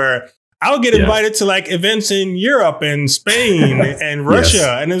point to where I would get invited to like events in Europe and Spain and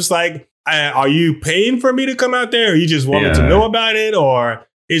Russia. And it's like, are you paying for me to come out there? Or you just want me to know about it? Or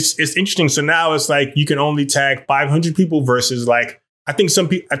it's interesting. So now it's like you can only tag 500 people versus like, I think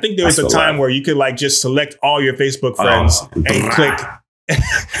there was a time where you could like just select all your Facebook friends and click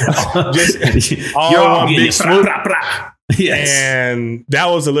just all one big swoop. Yes. And that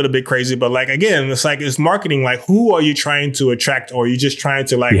was a little bit crazy. But like, again, it's marketing. Like, who are you trying to attract? Or are you just trying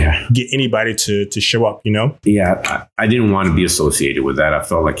to like get anybody to show up, Yeah, I didn't want to be associated with that. I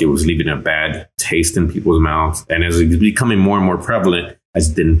felt like it was leaving a bad taste in people's mouths. And as it's becoming more and more prevalent, I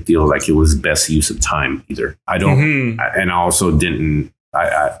just didn't feel like it was best use of time either. I don't, and I also didn't,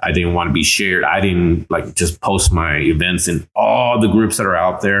 I didn't want to be shared. I didn't like just post my events in all the groups that are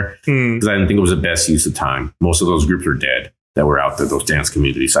out there because I didn't think it was the best use of time. Most of those groups are dead that were out there, those dance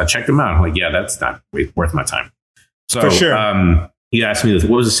communities. So I checked them out. I'm like, yeah, that's not worth my time. So for sure. He asked me this.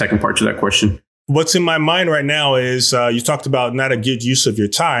 What was the second part to that question? What's in my mind right now is you talked about not a good use of your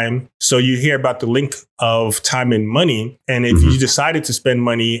time. So you hear about the link of time and money. And if you decided to spend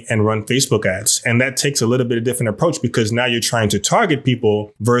money and run Facebook ads, and that takes a little bit of different approach because now you're trying to target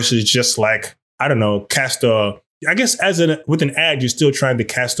people versus just like, I don't know, with an ad, you're still trying to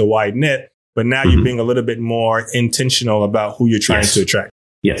cast a wide net, but now you're being a little bit more intentional about who you're trying to attract.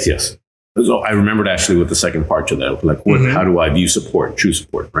 Yes. So I remembered actually with the second part to that, like how do I view support, true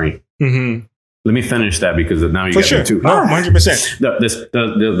support, right? Let me finish that because now you got me too. No, 100%.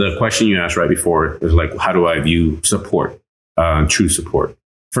 The question you asked right before is like, how do I view support, true support?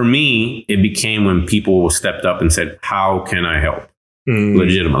 For me, it became when people stepped up and said, how can I help?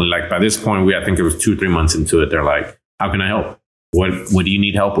 Legitimately. Like by this point, I think it was 2-3 months into it. They're like, how can I help? What do you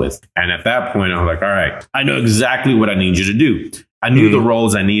need help with? And at that point, I was like, all right, I know exactly what I need you to do. I knew the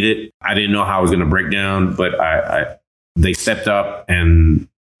roles I needed. I didn't know how I was going to break down, but they stepped up, and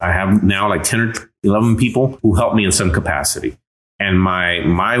I have now like 10 or 11 people who help me in some capacity. And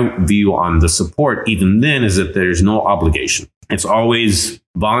my view on the support even then is that there's no obligation. It's always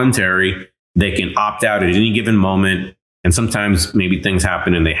voluntary. They can opt out at any given moment. And sometimes maybe things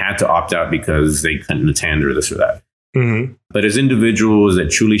happen and they had to opt out because they couldn't attend or this or that. But as individuals that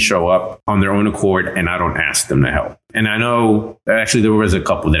truly show up on their own accord, and I don't ask them to help. And I know actually there was a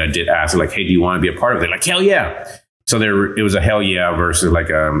couple that I did ask, like, hey, do you want to be a part of it? Like, hell yeah. So it was a hell yeah versus like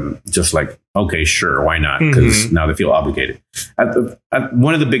just like, OK, sure, why not? Because now they feel obligated.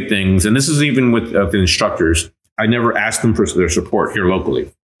 One of the big things, and this is even with the instructors, I never asked them for their support here locally.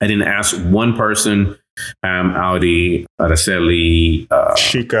 I didn't ask one person Audi, Araceli,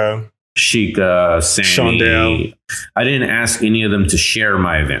 Sheikah, Sandy. Shondell. I didn't ask any of them to share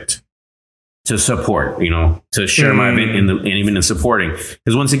my event, to support, to share my event and even in supporting.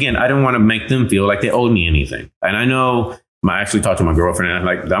 Because once again, I don't want to make them feel like they owed me anything. And I know I actually talked to my girlfriend and I'm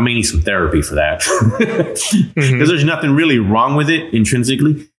like, I may need some therapy for that. Because there's nothing really wrong with it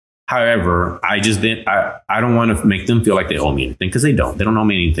intrinsically. However, I don't want to make them feel like they owe me anything, because they don't. They don't owe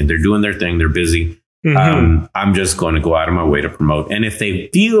me anything. They're doing their thing. They're busy. I'm just going to go out of my way to promote. And if they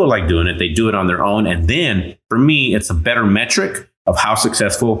feel like doing it, they do it on their own. And then for me, it's a better metric of how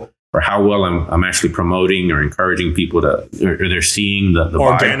successful or how well I'm actually promoting or encouraging people to, or they're seeing the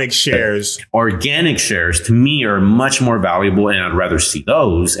organic vibe. shares. Organic shares to me are much more valuable. And I'd rather see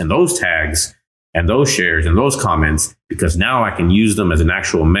those and those tags and those shares and those comments, because now I can use them as an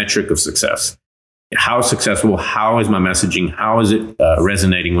actual metric of success. How successful? How is my messaging? How is it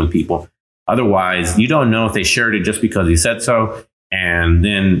resonating with people? Otherwise, you don't know if they shared it just because he said so, and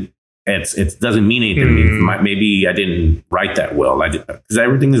then it doesn't mean anything. Maybe I didn't write that well, because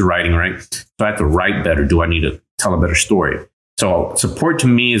everything is writing, right? So I have to write better. Do I need to tell a better story? So support to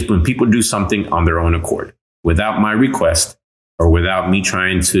me is when people do something on their own accord, without my request or without me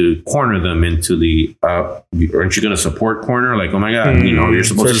trying to corner them into the aren't you going to support corner? Like, oh my God, you're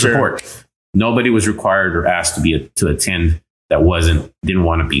supposed to support. Sure. Nobody was required or asked to attend that didn't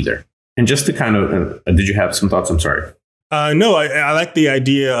want to be there. And just to kind of, did you have some thoughts? I'm sorry. No, I like the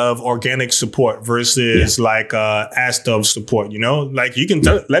idea of organic support versus asked of support, like you can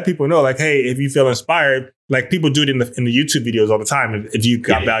let people know, like, hey, if you feel inspired, like people do it in the YouTube videos all the time. If you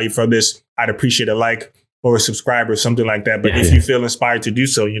got value from this, I'd appreciate a like or a subscribe or something like that. But if you feel inspired to do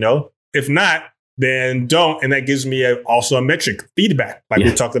so, if not, then don't. And that gives me also a metric, feedback, like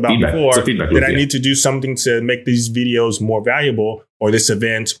we talked about before, that I need to do something to make these videos more valuable, or this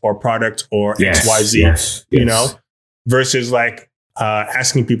event or product or XYZ, versus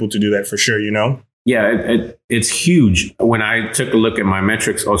asking people to do that for sure, Yeah, it's huge. When I took a look at my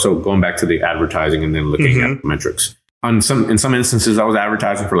metrics, also going back to the advertising and then looking at metrics. In some instances, I was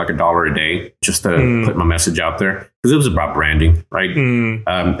advertising for like $1 a day just to put my message out there, because it was about branding, right?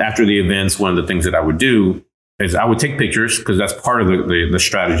 After the events, one of the things that I would do is I would take pictures, because that's part of the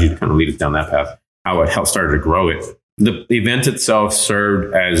strategy to kind of lead us down that path. I would help start to grow it. The event itself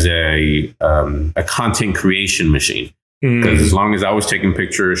served as a content creation machine, because as long as I was taking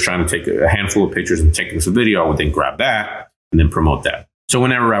pictures, trying to take a handful of pictures and taking some video, I would then grab that and then promote that. So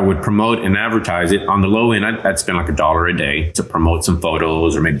whenever I would promote and advertise it, on the low end, I'd spend like $1 a day to promote some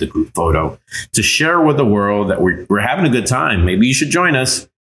photos, or maybe the group photo, to share with the world that we're having a good time. Maybe you should join us.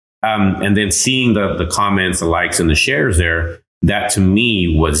 And then seeing the comments, the likes, and the shares there, that to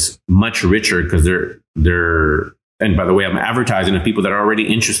me was much richer, because they're and by the way, I'm advertising to people that are already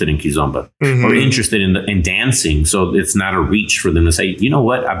interested in Kizomba or interested in dancing. So it's not a reach for them to say, you know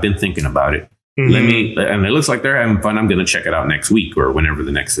what, I've been thinking about it. And it looks like they're having fun. I'm going to check it out next week or whenever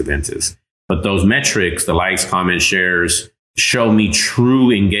the next event is. But those metrics, the likes, comments, shares, show me true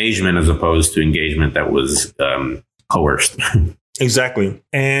engagement, as opposed to engagement that was coerced. Exactly.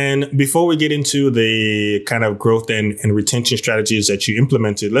 And before we get into the kind of growth and retention strategies that you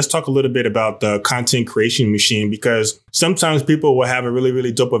implemented, let's talk a little bit about the content creation machine, because sometimes people will have a really,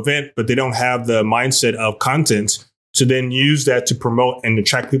 really dope event, but they don't have the mindset of content to then use that to promote and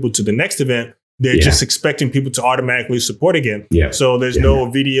attract people to the next event. They're just expecting people to automatically support again. So there's no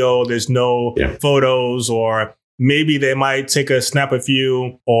video, there's no photos, or maybe they might take a snap of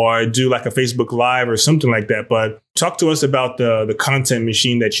you or do like a Facebook Live or something like that. But talk to us about the content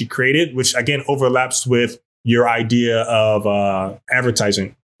machine that you created, which again overlaps with your idea of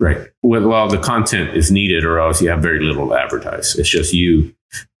advertising. Right. Well, the content is needed, or else you have very little to advertise. It's just you.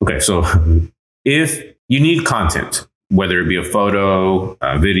 Okay. So if you need content, whether it be a photo,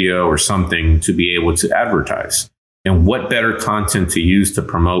 a video, or something to be able to advertise, and what better content to use to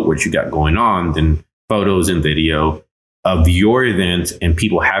promote what you got going on than photos and video of your event and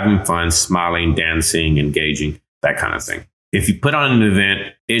people having fun, smiling, dancing, engaging, that kind of thing. If you put on an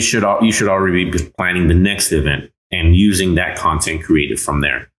event, you should already be planning the next event and using that content created from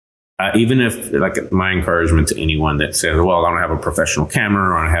there. Even if, like, my encouragement to anyone that says, well, I don't have a professional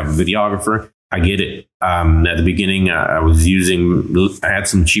camera or I don't have a videographer, I get it. At the beginning, I had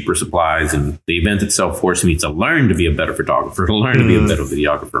some cheaper supplies, and the event itself forced me to learn to be a better photographer, to learn to be a better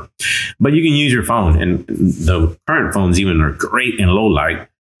videographer. But you can use your phone, and the current phones even are great in low light.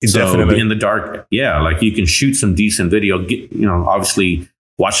 Definitely. So in the dark, like you can shoot some decent video, obviously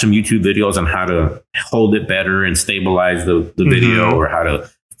watch some YouTube videos on how to hold it better and stabilize the video, or how to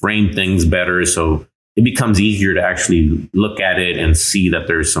frame things better. So it becomes easier to actually look at it and see that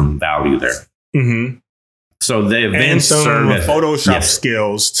there's some value there. So the events and some serve as Photoshop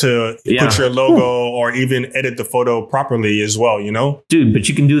skills to put your logo or even edit the photo properly as well, you know? Dude, but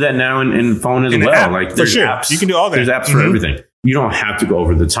you can do that now in phone as well. App, like for sure. Apps. You can do all that. There's apps for everything. You don't have to go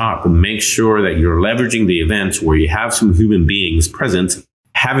over the top, but make sure that you're leveraging the events where you have some human beings present,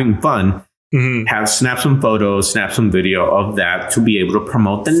 having fun, snap some photos, snap some video of that to be able to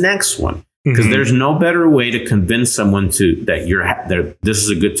promote the next one. Because there's no better way to convince someone that this is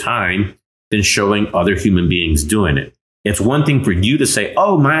a good time than showing other human beings doing it. It's one thing for you to say,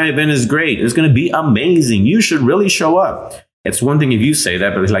 oh, my event is great. It's going to be amazing. You should really show up. It's one thing if you say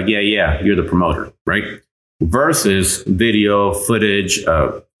that, but it's like, yeah, you're the promoter, right? Versus video, footage,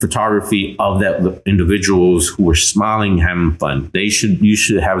 photography of the individuals who are smiling, having fun. You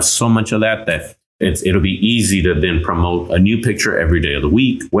should have so much of that it'll be easy to then promote a new picture every day of the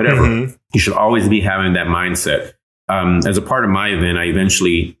week, whatever. You should always be having that mindset. As a part of my event, I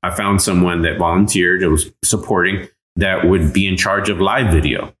found someone that volunteered, that was supporting, that would be in charge of live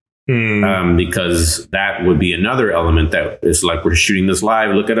video. Because that would be another element that is like, we're shooting this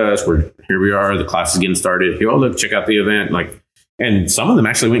live. Look at us. Here we are. The class is getting started. Here, look, check out the event. And some of them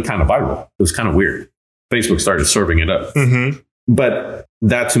actually went kind of viral. It was kind of weird. Facebook started serving it up. But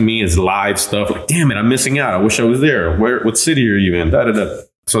that to me is live stuff. Like, damn it, I'm missing out. I wish I was there. What city are you in?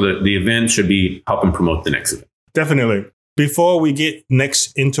 So the event should be helping promote the next event. Definitely. Before we get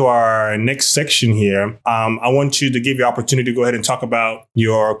into our next section here, I want you to give you opportunity to go ahead and talk about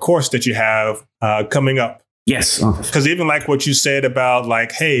your course that you have coming up. Yes. Because even like what you said about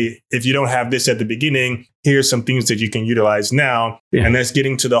like, hey, if you don't have this at the beginning, here's some things that you can utilize now. Yeah. And that's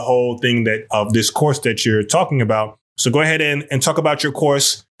getting to the whole thing of this course that you're talking about. So go ahead and talk about your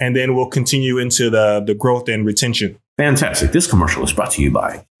course, and then we'll continue into the growth and retention. Fantastic. This commercial is brought to you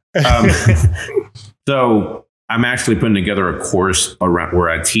by. So I'm actually putting together a course around where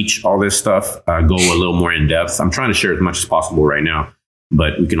I teach all this stuff, go a little more in depth. I'm trying to share as much as possible right now,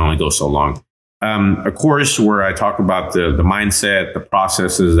 but we can only go so long. A course where I talk about the mindset, the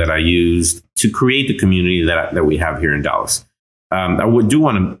processes that I used to create the community that we have here in Dallas. I do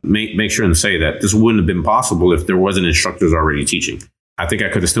want to make sure and say that this wouldn't have been possible if there wasn't instructors already teaching. I think I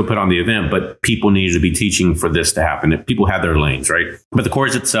could have still put on the event, but people needed to be teaching for this to happen. People had their lanes, right? But the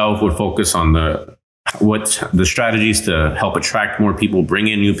course itself would focus on the strategies to help attract more people, bring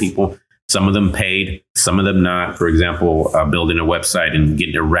in new people. Some of them paid, some of them not. For example, building a website and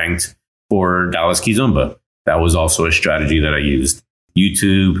getting it ranked for Dallas Kizomba. That was also a strategy that I used.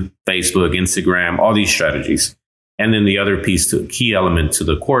 YouTube, Facebook, Instagram, all these strategies. And then the other key element to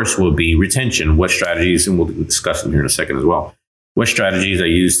the course will be retention. What strategies, and we'll discuss them here in a second as well. What strategies I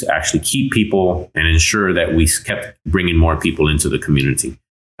use to actually keep people and ensure that we kept bringing more people into the community.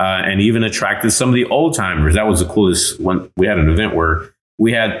 And even attracted some of the old timers. That was the coolest one. We had an event where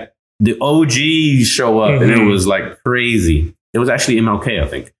we had the OGs show up, and it was like crazy. It was actually MLK, I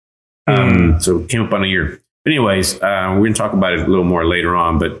think. So it came up on a year. But anyways, we're going to talk about it a little more later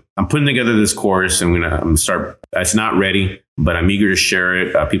on. But I'm putting together this course, and I'm going to start. It's not ready, but I'm eager to share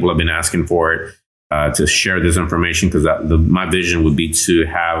it. People have been asking for it to share this information, because my vision would be to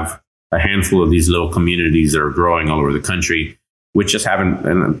have a handful of these little communities that are growing all over the country, which just haven't.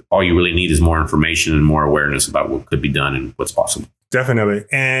 And all you really need is more information and more awareness about what could be done and what's possible. Definitely.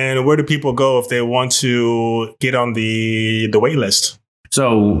 And where do people go if they want to get on the wait list?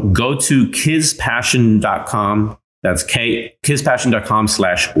 So go to kizpassion.com. That's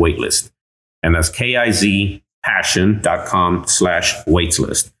kizpassion.com/waitlist. And that's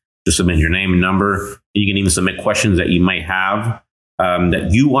kizpassion.com/waitlist. Just submit your name and number. You can even submit questions that you might have that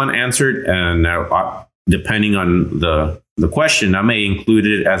you want answered. And depending on the question, I may include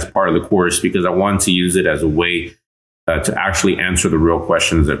it as part of the course, because I want to use it as a way to actually answer the real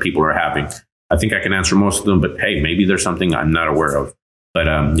questions that people are having. I think I can answer most of them, but hey, maybe there's something I'm not aware of. But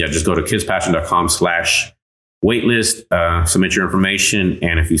just go to kizpassion.com/waitlist, submit your information.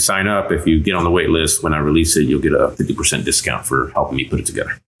 And if you sign up, if you get on the wait list, when I release it, you'll get a 50% discount for helping me put it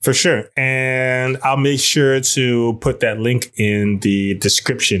together. For sure. And I'll make sure to put that link in the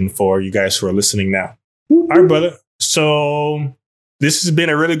description for you guys who are listening now. All right, brother. So this has been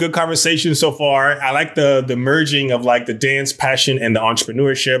a really good conversation so far. I like the merging of like the dance passion and the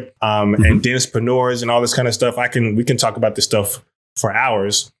entrepreneurship and dancepreneurs and all this kind of stuff. We can talk about this stuff for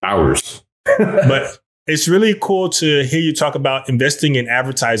hours. But it's really cool to hear you talk about investing in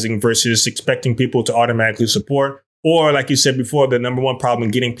advertising versus expecting people to automatically support. Or like you said before, the number one problem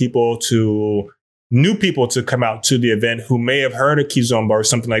in getting new people to come out to the event who may have heard of Kizomba or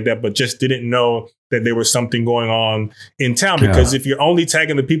something like that, but just didn't know that there was something going on in town. Because if you're only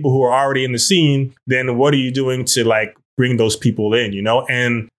tagging the people who are already in the scene, then what are you doing to like bring those people in, you know?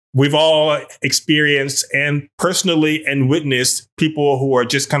 And we've all experienced and personally and witnessed people who are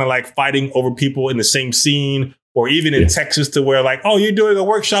just kind of like fighting over people in the same scene, or even in Texas, to where like, oh, you're doing a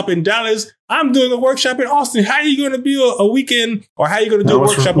workshop in Dallas, I'm doing a workshop in Austin. How are you going to be a weekend, or how are you going to do a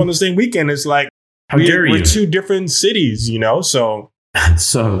workshop on the same weekend? It's like, we're two different cities, you know? So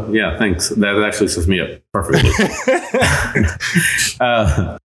yeah, thanks. That actually sets me up perfectly.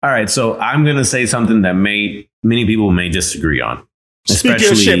 All right. So I'm going to say something that many people may disagree on. Speak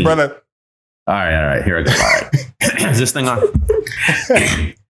your shit, brother. All right. Here I go. All right. Is this thing on?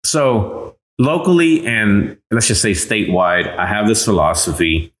 So locally, and let's just say statewide, I have this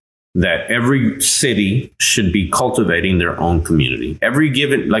philosophy that every city should be cultivating their own community. Every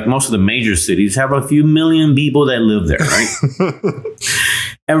given, like most of the major cities have a few million people that live there, right?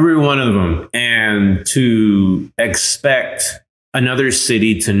 Every one of them. And to expect another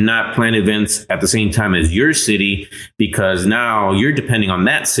city to not plan events at the same time as your city, because now you're depending on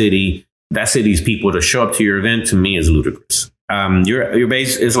that city's people to show up to your event, to me is ludicrous. Your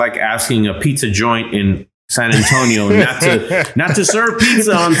base is like asking a pizza joint in San Antonio not to serve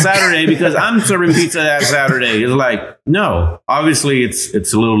pizza on Saturday because I'm serving pizza that Saturday. It's like, no, obviously it's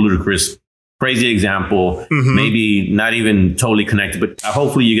a little ludicrous, crazy example, maybe not even totally connected, but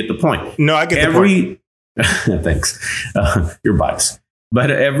hopefully you get the point. No, I get the point. Thanks. You're biased.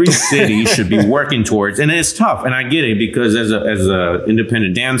 But every city should be working towards, and it's tough. And I get it, because as a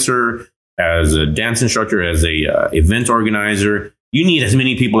independent dancer, as a dance instructor, as a event organizer, you need as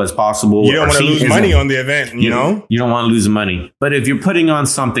many people as possible. You don't want to lose money on the event, you know? You don't want to lose money. But if you're putting on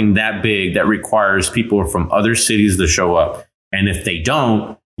something that big that requires people from other cities to show up, and if they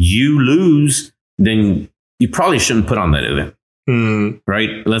don't, you lose, then you probably shouldn't put on that event.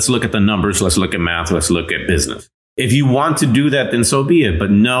 Right? Let's look at the numbers. Let's look at math. Let's look at business. If you want to do that, then so be it.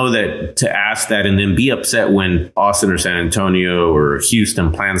 But know that to ask that and then be upset when Austin or San Antonio or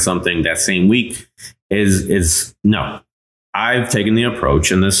Houston plan something that same week is no. I've taken the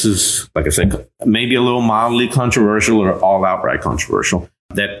approach, and this is, like I said, maybe a little mildly controversial or all outright controversial,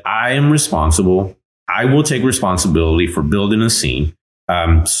 that I am responsible. I will take responsibility for building a scene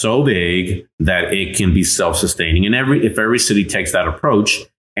so big that it can be self-sustaining. And if every city takes that approach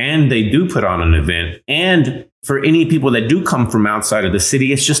and they do put on an event, and for any people that do come from outside of the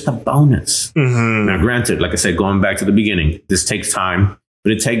city, it's just a bonus. Now, granted, like I said, going back to the beginning, this takes time,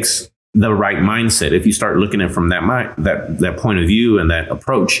 but it takes the right mindset. If you start looking at it from that point of view and that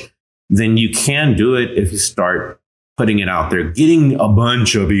approach, then you can do it if you start putting it out there, getting a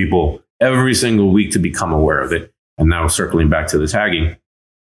bunch of people every single week to become aware of it. And now circling back to the tagging,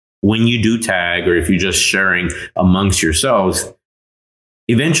 when you do tag, or if you're just sharing amongst yourselves,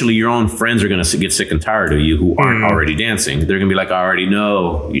 eventually your own friends are going to get sick and tired of you who aren't already dancing. They're going to be like, I already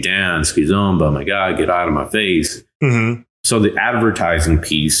know you dance, kizomba, oh my God, get out of my face. So the advertising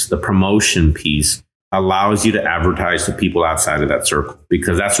piece, the promotion piece, allows you to advertise to people outside of that circle,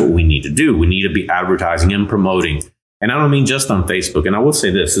 because that's what we need to do. We need to be advertising and promoting. And I don't mean just on Facebook. And I will say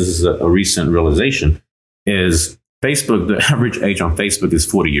this is a recent realization, is Facebook, the average age on Facebook is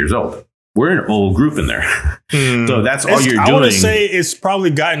 40 years old. We're an old group in there. So that's all you're doing. I want to say it's probably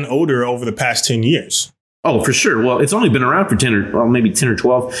gotten older over the past 10 years. Oh, for sure. Well, it's only been around for maybe 10 or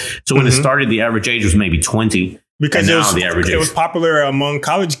 12. So when it started, the average age was maybe 20. Because it was popular among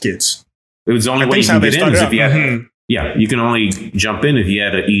college kids. It was the only way you can get in is if you had, you can only jump in if you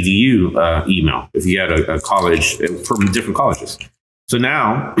had an EDU email, if you had a college from different colleges. So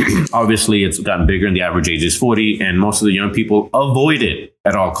now, obviously, it's gotten bigger and the average age is 40, and most of the young people avoid it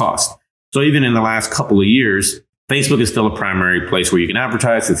at all costs. So even in the last couple of years, Facebook is still a primary place where you can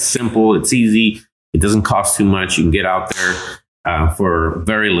advertise. It's simple. It's easy. It doesn't cost too much. You can get out there for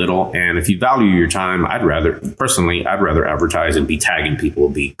very little. And if you value your time, I'd rather advertise and be tagging people,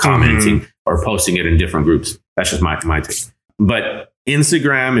 be commenting or posting it in different groups. That's just my take. But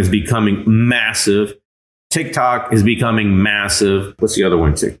Instagram is becoming massive. TikTok is becoming massive. What's the other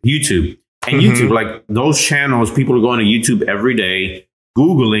one? YouTube. And YouTube, like those channels, people are going to YouTube every day,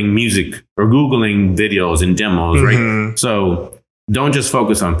 Googling music or Googling videos and demos, right? So don't just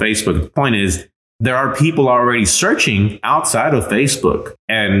focus on Facebook. The point is, there are people already searching outside of Facebook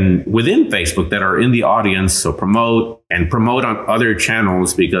and within Facebook that are in the audience. So promote on other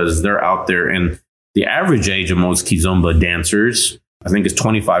channels, because they're out there. And the average age of most kizomba dancers, I think, is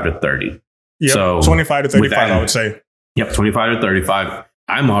 25 to 30. Yep, so 25 to 35, I would say. Yep, 25 to 35.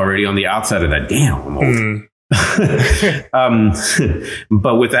 I'm already on the outside of that. Damn, I'm old.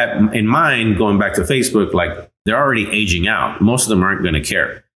 But with that in mind, going back to Facebook, like they're already aging out. Most of them aren't going to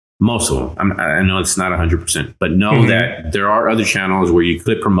care. Most of them. I know it's not 100%, but know that there are other channels where you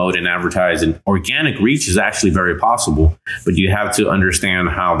could promote and advertise, and organic reach is actually very possible, but you have to understand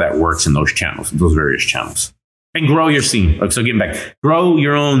how that works in those channels, those various channels. And grow your scene. So getting back, grow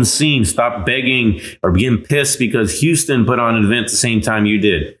your own scene. Stop begging or getting pissed because Houston put on an event the same time you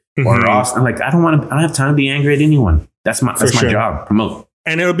did. Or Austin. Like, I don't have time to be angry at anyone. That's my job. Promote.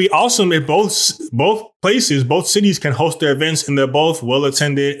 And it would be awesome if both cities can host their events and they're both well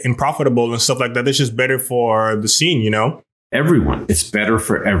attended and profitable and stuff like that. It's just better for the scene, you know? Everyone. It's better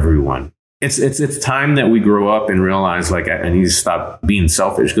for everyone. It's time that we grow up and realize, like, I need to stop being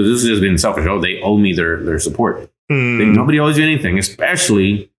selfish, because this is just being selfish. Oh, they owe me their support. Nobody owes you anything,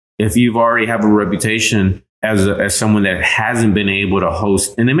 especially if you've already have a reputation as someone that hasn't been able to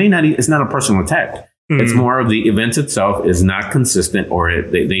host. And it's not a personal attack. It's more of the event itself is not consistent, or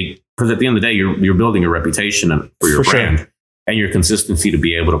because at the end of the day, you're building a reputation for your brand and your consistency to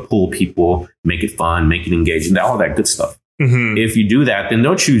be able to pull people, make it fun, make it engaging, all that good stuff. If you do that, then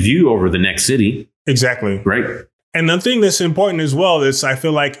they'll choose you over the next city. Exactly. Right. And the thing that's important as well is, I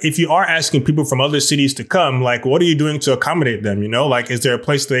feel like if you are asking people from other cities to come, like, what are you doing to accommodate them? You know, like, is there a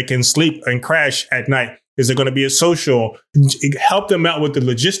place they can sleep and crash at night? Is there going to be a social? Help them out with the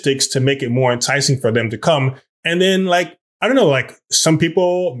logistics to make it more enticing for them to come. And then, like, I don't know, like, some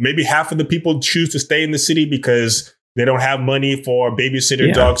people, maybe half of the people choose to stay in the city because they don't have money for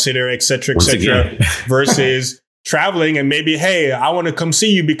babysitter, dog sitter, et cetera, versus traveling and maybe, hey, I want to come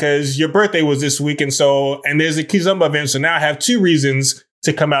see you because your birthday was this week. And there's a Kizomba event. So now I have 2 reasons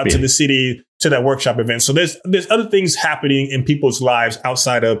to come out to the city to that workshop event. So there's other things happening in people's lives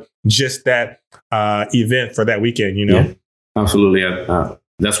outside of just that event for that weekend, you know? Yeah, absolutely.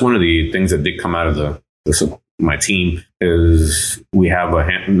 That's one of the things that did come out of my team is we have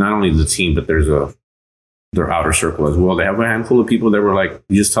not only the team, but there's their outer circle as well. They have a handful of people that were like,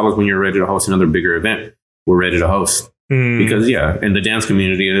 you just tell us when you're ready to host another bigger event. We're ready to host. Because, in the dance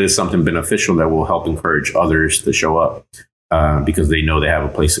community, it is something beneficial that will help encourage others to show up because they know they have a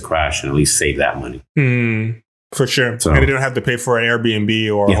place to crash and at least save that money. For sure. So, and they don't have to pay for an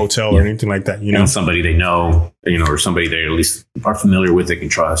Airbnb or a hotel or anything like that, you know? And somebody they know, or somebody they at least are familiar with, they can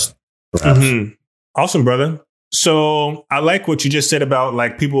trust, perhaps. Awesome, brother. So I like what you just said about,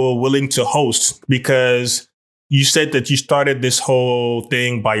 like, people willing to host, because you said that you started this whole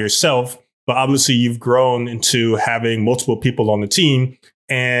thing by yourself. But obviously, you've grown into having multiple people on the team.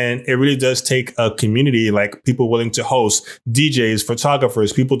 And it really does take a community, like people willing to host, DJs,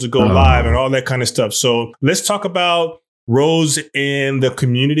 photographers, people to go live and all that kind of stuff. So let's talk about roles in the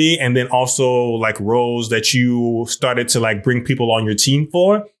community, and then also like roles that you started to like bring people on your team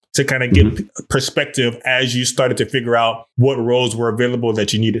for, to kind of get perspective as you started to figure out what roles were available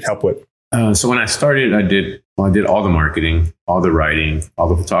that you needed help with. So when I started, I did all the marketing, all the writing, all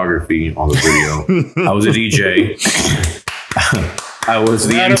the photography, all the video. I was a DJ. I was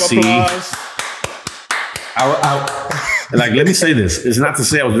the MC. Like, let me say this. It's not to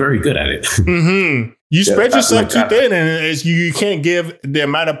say I was very good at it. You spread yourself too thin, and you can't give the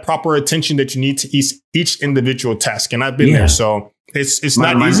amount of proper attention that you need to each individual task. And I've been there, so it's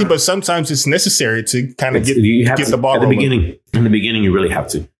not easy, but sometimes it's necessary to kind of get the ball rolling. In the beginning, you really have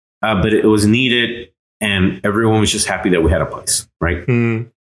to. But it was needed, and everyone was just happy that we had a place, right?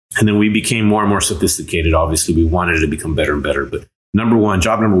 And then we became more and more sophisticated. Obviously, we wanted it to become better and better. But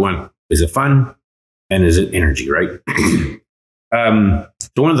job number one, is it fun? And is it energy, right?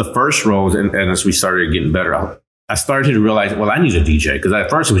 So one of the first roles, and as we started getting better, I started to realize, well, I need a DJ, because at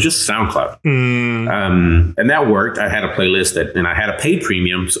first it was just SoundCloud. And that worked. I had a playlist and I had a paid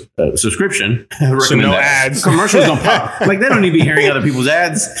premium subscription. So no ads. Commercials don't pop. Like, they don't need to be hearing other people's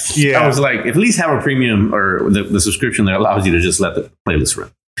ads. I was like, at least have a premium or the subscription that allows you to just let the playlist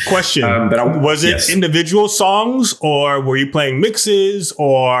run. Question. Was it individual songs, or were you playing mixes,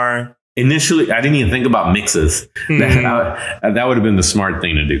 or... Initially, I didn't even think about mixes. That would have been the smart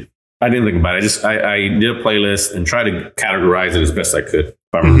thing to do. I didn't think about it. I did a playlist and tried to categorize it as best I could, if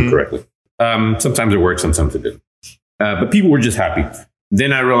I remember correctly. Sometimes it worked, sometimes it didn't. But people were just happy.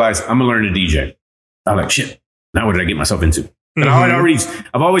 Then I realized I'm going to learn to DJ. I'm like, shit, now what did I get myself into? But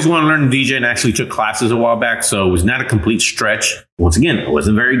I've always wanted to learn to DJ, and actually took classes a while back. So it was not a complete stretch. Once again, I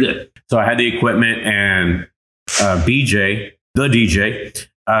wasn't very good. So I had the equipment, and BJ, the DJ,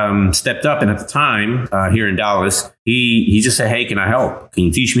 stepped up. And at the time, here in Dallas, he just said, hey, can I help? Can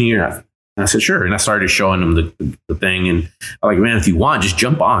you teach me? And I said, sure. And I started showing him the thing. And I'm like, man, if you want, just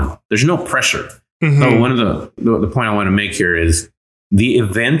jump on. There's no pressure. So one of the point I want to make here is the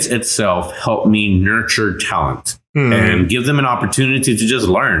event itself helped me nurture talent and give them an opportunity to just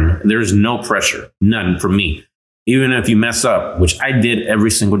learn. There's no pressure, none from me. even if you mess up, which I did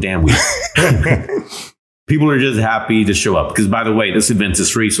every single damn week. People are just happy to show up because, by the way, this event is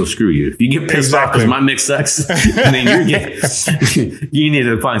free, so screw you. If you get pissed off because my mix sucks, then you need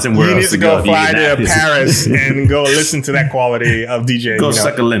to find somewhere else to go. You need to go fly to Paris and go listen to that quality of DJ. Go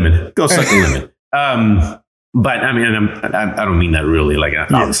suck a lemon. Go suck a lemon. But I mean, I don't mean that really. Like,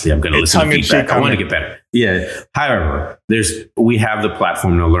 obviously, I'm going to listen to feedback. I want to get better. Yeah. However, we have the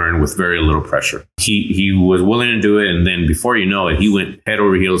platform to learn with very little pressure. He was willing to do it, and then before you know it, he went head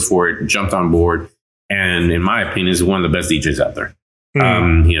over heels for it, jumped on board. And in my opinion, is one of the best DJs out there.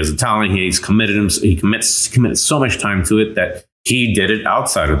 He has a talent. He's committed. He committed so much time to it that he did it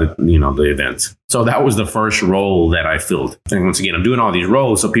outside of the event. So that was the first role that I filled. And once again, I'm doing all these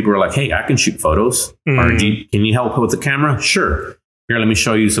roles. So people are like, "Hey, I can shoot photos. Or can you help with the camera?" Sure. Here, let me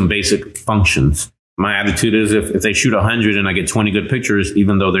show you some basic functions. My attitude is if they shoot 100 and I get 20 good pictures,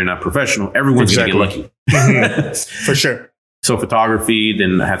 even though they're not professional, everyone's going to get lucky. For sure. So photography,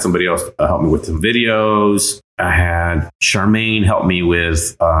 then I had somebody else help me with some videos. I had Charmaine help me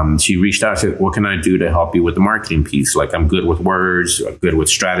with, she reached out and said, what can I do to help you with the marketing piece? Like, I'm good with words, I'm good with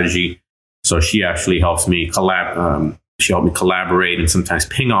strategy. So she actually helps me she helped me collaborate and sometimes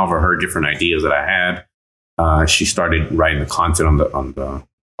ping over her different ideas that I had. She started writing the content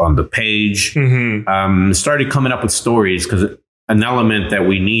on the page. Started coming up with stories because an element that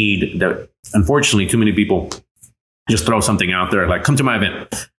we need that unfortunately too many people just throw something out there like, come to my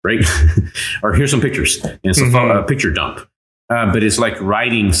event, right? Or here's some pictures. And it's a picture dump. But it's like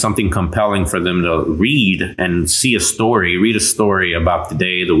writing something compelling for them to read and read a story about the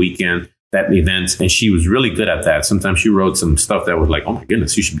day, the weekend, that event. And she was really good at that. Sometimes she wrote some stuff that was like, oh my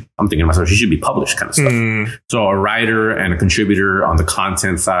goodness, I'm thinking to myself, she should be published kind of stuff. So a writer and a contributor on the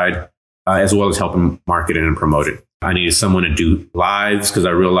content side, as well as helping market it and promote it. I needed someone to do lives because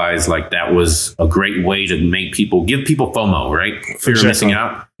I realized like that was a great way to give people FOMO, right? Fear of missing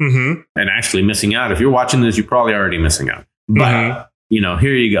out. And actually missing out. If you're watching this, you're probably already missing out. But,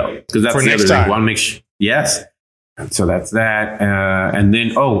 here you go. Because that's the other thing. I want to make sure. Yes. And so that's that. And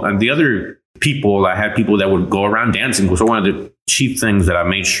then, and the other people, I had people that would go around dancing. So one of the chief things that I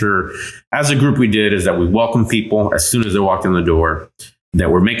made sure as a group we did is that we welcome people as soon as they walked in the door. That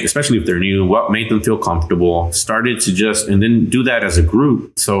we're making, especially if they're new, what made them feel comfortable, started to and then do that as a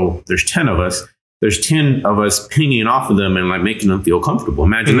group. So there's 10 of us. There's 10 of us pinging off of them and like making them feel comfortable.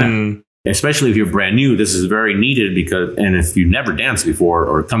 Imagine that. Especially if you're brand new, this is very needed and if you never danced before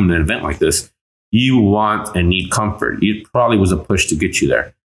or come to an event like this, you want and need comfort. It probably was a push to get you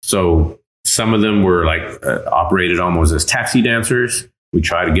there. So some of them were like operated almost as taxi dancers. We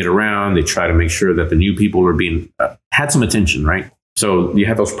try to get around. They try to make sure that the new people are being, had some attention, right? So you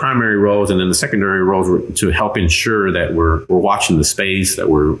have those primary roles, and then the secondary roles were to help ensure that we're watching the space, that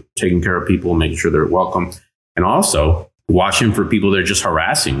we're taking care of people, making sure they're welcome, and also watching for people that are just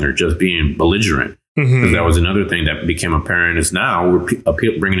harassing or just being belligerent. Because that was another thing that became apparent is now we're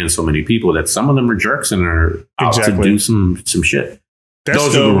bringing in so many people that some of them are jerks and are out to do some shit.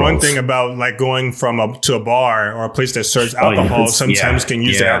 That's the one thing about like going to a bar or a place that serves alcohol. Sometimes can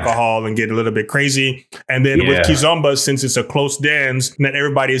use the alcohol and get a little bit crazy. And then with Kizomba, since it's a close dance, not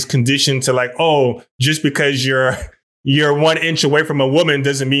everybody is conditioned to like, just because you're 1 inch away from a woman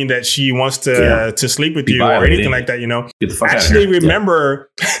doesn't mean that she wants to sleep with you or anything like that. Get the fuck actually out of here.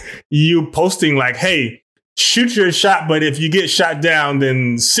 Remember you posting like, hey, shoot your shot, but if you get shot down,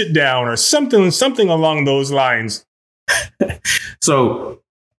 then sit down or something along those lines. So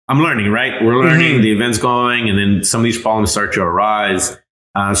I'm learning, right? We're learning, the event's going, and then some of these problems start to arise.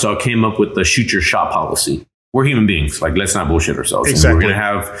 So I came up with the shoot your shot policy. We're human beings. Like, let's not bullshit ourselves. Exactly. We're going to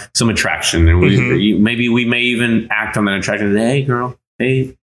have some attraction. And maybe we may even act on that attraction. Hey, girl.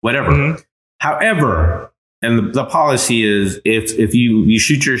 Hey, whatever. However, and the policy is if you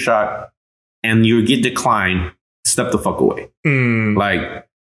shoot your shot and you get declined, step the fuck away. Like,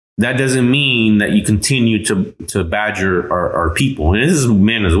 that doesn't mean that you continue to badger our people. And this is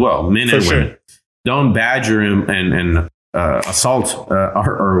men as well, men and women. Don't badger and assault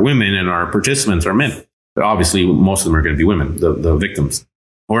our women and our participants are men. But obviously, most of them are going to be women, the victims.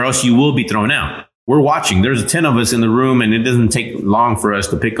 Or else you will be thrown out. We're watching. There's 10 of us in the room, and it doesn't take long for us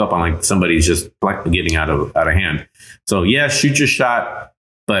to pick up on like somebody's just getting out of hand. So, shoot your shot.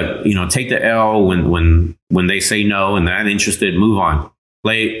 But, take the L when they say no and they're not interested, move on.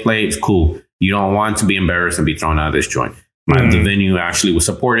 Play, it's cool. You don't want to be embarrassed and be thrown out of this joint. The venue actually was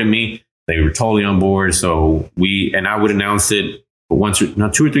supporting me. They were totally on board. So I would announce it once, 2 or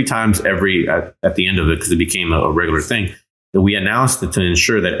 3 times at the end of it, because it became a regular thing. That we announced it to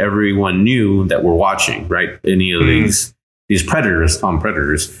ensure that everyone knew that we're watching, right? Any of these predators.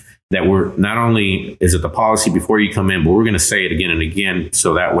 that we're not only is it the policy before you come in, but we're going to say it again and again.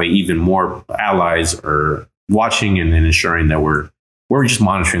 So that way, even more allies are watching and then ensuring that we're just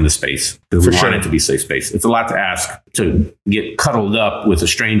monitoring the space because we want it to be safe space. It's a lot to ask to get cuddled up with a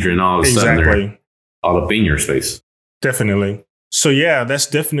stranger and all of a sudden they're all up in your space. Definitely. So yeah, that's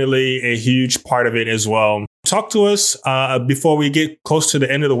definitely a huge part of it as well. Talk to us before we get close to the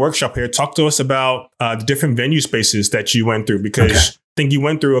end of the workshop here. Talk to us about the different venue spaces that you went through, because I think you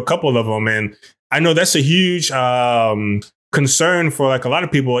went through a couple of them. And I know that's a huge concern for like a lot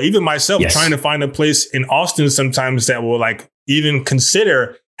of people, even myself, trying to find a place in Austin sometimes that will like even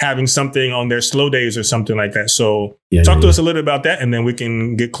consider having something on their slow days or something like that. So talk to us a little about that, and then we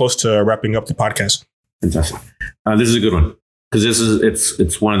can get close to wrapping up the podcast. Fantastic. This is a good one because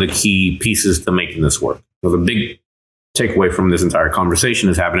it's one of the key pieces to making this work. So the big takeaway from this entire conversation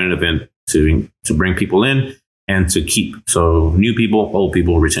is having an event to bring people in and to keep new people, old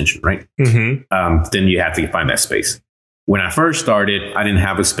people, retention, right? Mm-hmm. Then you have to find that space. When I first started, I didn't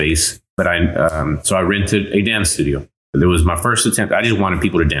have a space, but so I rented a dance studio. It was my first attempt. I just wanted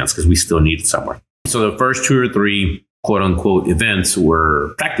people to dance because we still needed somewhere. So the first 2 or 3 quote unquote events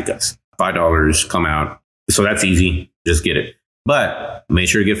were practicas. $5, come out. So that's easy. Just get it. But make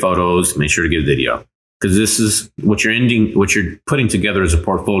sure to get photos, make sure to get video. Because this is what you're putting together as a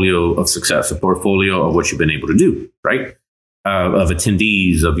portfolio of success, a portfolio of what you've been able to do, right? Of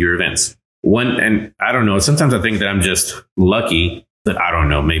attendees of your events. And I don't know, sometimes I think that I'm just lucky, but I don't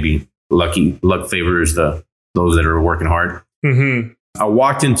know, maybe luck favors those that are working hard. Mm-hmm. I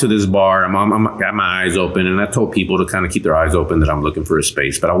walked into this bar, I got my eyes open, and I told people to kind of keep their eyes open that I'm looking for a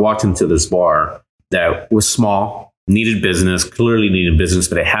space. But I walked into this bar that was small, clearly needed business,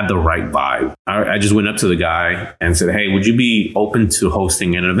 but it had the right vibe. I just went up to the guy and said, hey, would you be open to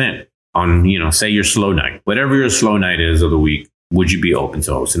hosting an event on, say your slow night, whatever your slow night is of the week, would you be open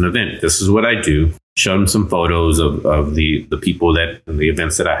to host an event? This is what I do. Showed him some photos of the people the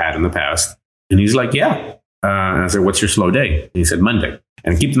events that I had in the past. And he's like, yeah. And I said, what's your slow day? And he said, Monday.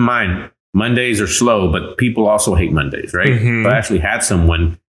 And keep in mind, Mondays are slow, but people also hate Mondays, right? Mm-hmm. But I actually had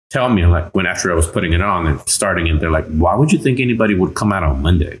someone tell me, like, after I was putting it on and starting it, they're like, why would you think anybody would come out on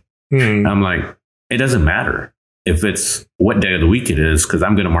Monday? Mm-hmm. I'm like, it doesn't matter if it's what day of the week it is, because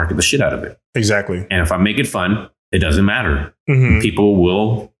I'm going to market the shit out of it. Exactly. And if I make it fun, it doesn't matter. Mm-hmm. People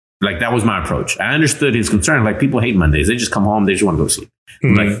will, like, that was my approach. I understood his concern. Like, people hate Mondays. They just come home. They just want to go to sleep.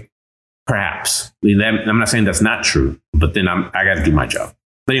 Mm-hmm. Like, perhaps. I'm not saying that's not true, but then I got to do my job.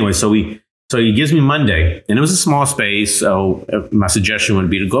 But anyway, so he gives me Monday, and it was a small space. So my suggestion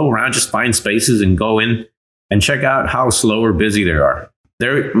would be to go around, just find spaces and go in and check out how slow or busy they are.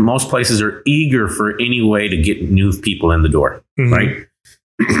 Most places are eager for any way to get new people in the door, mm-hmm. right?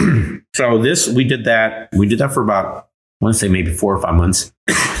 So we did that. We did that for about, I want to say maybe 4 or 5 months,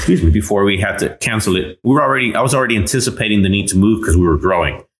 before we had to cancel it. I was already anticipating the need to move because we were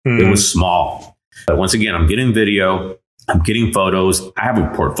growing. Mm-hmm. It was small. But once again, I'm getting video, I'm getting photos. I have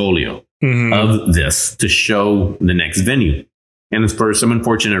a portfolio mm-hmm. of this to show the next venue. And for some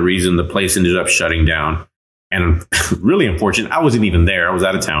unfortunate reason, the place ended up shutting down. And really unfortunate, I wasn't even there. I was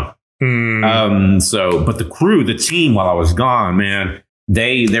out of town. Mm. But the team, while I was gone, man,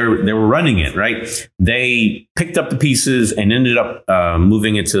 they were running it, right? They picked up the pieces and ended up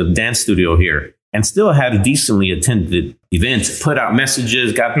moving it to the dance studio here, and still had a decently attended event, put out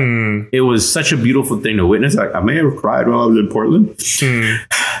messages, it was such a beautiful thing to witness. Like, I may have cried while I was in Portland.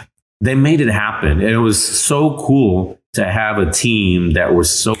 They made it happen. And it was so cool to have a team that was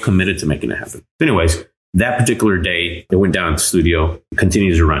so committed to making it happen. Anyways, that particular day, it went down to the studio,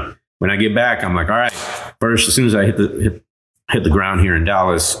 continues to run. When I get back, I'm like, all right, first, as soon as I hit the ground here in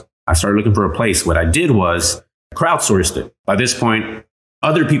Dallas, I started looking for a place. What I did was crowdsourced it. By this point,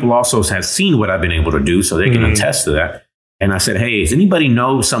 other people also have seen what I've been able to do, so they can attest to that. And I said, hey, does anybody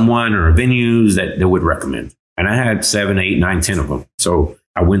know someone or venues that they would recommend? And I had 7, 8, 9, 10 of them. So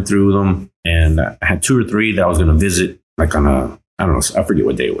I went through them, and I had 2 or 3 that I was going to visit, like on I don't know, I forget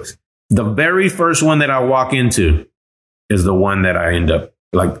what day it was. The very first one that I walk into is the one that I end up,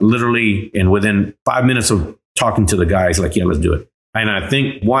 like, literally, and within 5 minutes of talking to the guys, like, yeah, let's do it. And I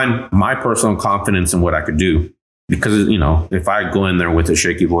think, one, my personal confidence in what I could do, because, if I go in there with a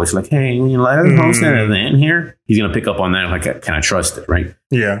shaky voice, like, hey, will you let us host an event here? He's going to pick up on that. Like, can I trust it? Right.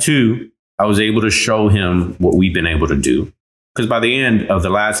 Yeah. 2, I was able to show him what we've been able to do. Because by the end of the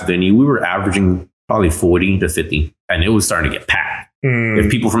last venue, we were averaging probably 40 to 50, and it was starting to get packed. If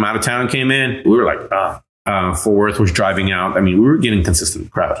people from out of town came in, we were like, Fort Worth was driving out. I mean, we were getting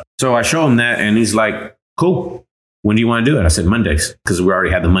consistent crowd. So I show him that, and he's like, cool. When do you want to do it? I said, Mondays, because we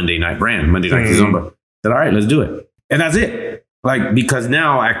already had the Monday night brand, Monday Night Kizomba. I said, all right, let's do it. And that's it. like, because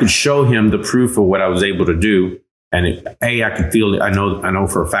now I could show him the proof of what I was able to do. And I could feel it. I know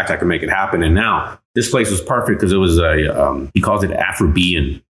for a fact I could make it happen. And now this place was perfect because it was he calls it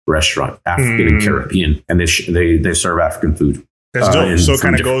Afrobean restaurant, African and Caribbean. And they serve African food. That's dope. So it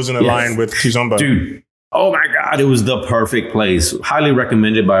kind of goes in the line with Kizomba. Dude, oh my God, it was the perfect place. Highly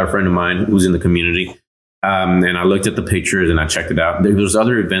recommended by a friend of mine who's in the community. And I looked at the pictures and I checked it out. There was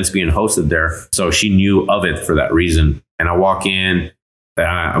other events being hosted there. So she knew of it for that reason. And I walk in,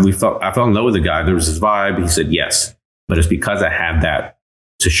 I fell in love with the guy. There was this vibe. He said, yes, but it's because I had that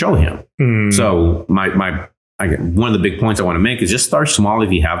to show him. So one of the big points I want to make is just start small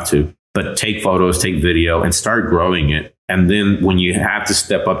if you have to, but take photos, take video and start growing it. And then when you have to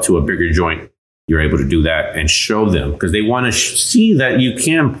step up to a bigger joint, you're able to do that and show them because they want to see that you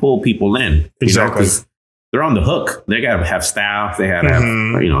can pull people in. Exactly. They're on the hook. They got to have staff. They got to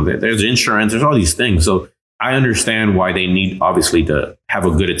have, there's insurance. There's all these things. So I understand why they need, obviously, to have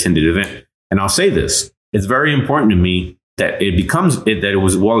a good attended event. And I'll say this. It's very important to me that it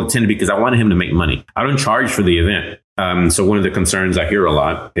was well attended because I wanted him to make money. I don't charge for the event. So one of the concerns I hear a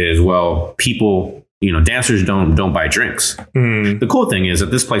lot is, well, people, dancers don't buy drinks. The cool thing is that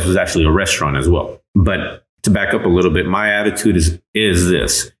this place was actually a restaurant as well. But to back up a little bit, my attitude is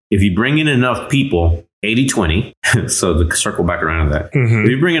this. If you bring in enough people, 80-20, so to circle back around to that, if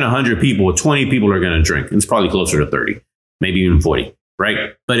you bring in 100 people, 20 people are going to drink. It's probably closer to 30, maybe even 40,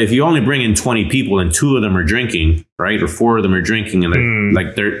 right? But if you only bring in 20 people and 2 of them are drinking, right, or 4 of them are drinking, and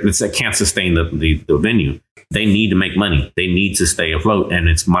they can't sustain the venue. They need to make money. They need to stay afloat. And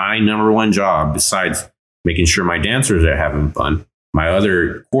it's my number one job, besides making sure my dancers are having fun. My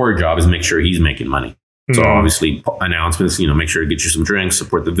other core job is make sure he's making money. So obviously announcements, make sure to get you some drinks,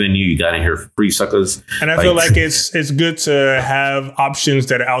 support the venue. You got in here for free, suckers. And I feel like it's good to have options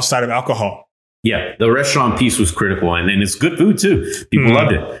that are outside of alcohol. Yeah, the restaurant piece was critical, and it's good food too. People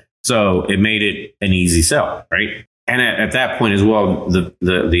loved it, so it made it an easy sell, right? And at that point as well,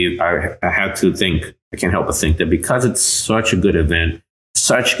 I had to think. I can't help but think that because it's such a good event,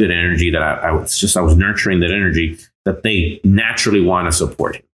 such good energy that I was nurturing that energy that they naturally want to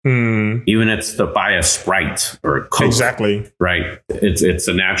support him. Even if it's to buy a Sprite or a Coke. Exactly. Right. It's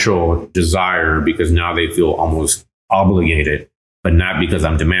a natural desire because now they feel almost obligated, but not because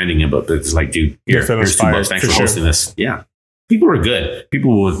I'm demanding it, but it's like, dude, here's $2. Thanks for hosting this. Yeah. People are good.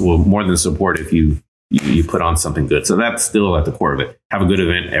 People will more than support if you put on something good. So that's still at the core of it. Have a good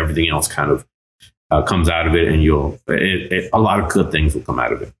event. Everything else kind of comes out of it, and a lot of good things will come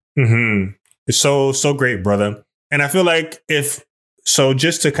out of it. It's so great, brother. And I feel like so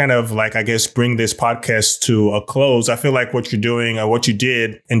just to kind of bring this podcast to a close, I feel like what you're doing or what you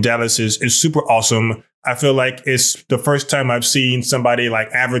did in Dallas is super awesome. I feel like it's the first time I've seen somebody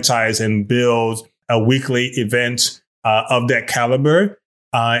advertise and build a weekly event of that caliber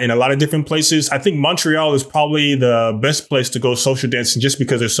in a lot of different places. I think Montreal is probably the best place to go social dancing just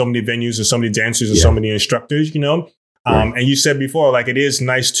because there's so many venues and so many dancers and so many instructors, Right. And you said before, it is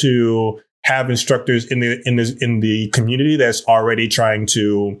nice to have instructors in the community that's already trying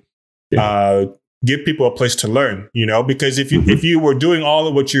to give people a place to learn, because if you were doing all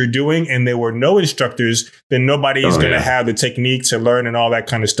of what you're doing and there were no instructors, then nobody is going to have the technique to learn and all that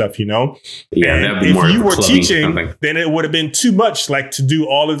kind of stuff, Yeah, and if you were teaching, then it would have been too much to do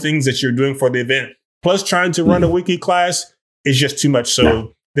all the things that you're doing for the event. Plus trying to run a weekly class is just too much.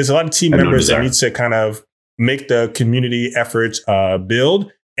 So there's a lot of team members that need to kind of make the community efforts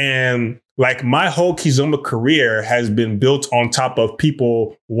build. And my whole Kizomba career has been built on top of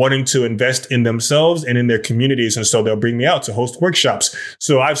people wanting to invest in themselves and in their communities. And so they'll bring me out to host workshops.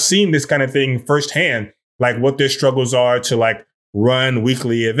 So I've seen this kind of thing firsthand, what their struggles are to run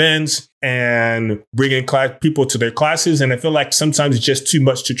weekly events and bring in people to their classes. And I feel like sometimes it's just too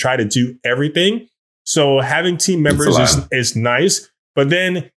much to try to do everything. So having team members is nice. But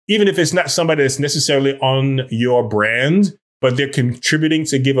then even if it's not somebody that's necessarily on your brand, but they're contributing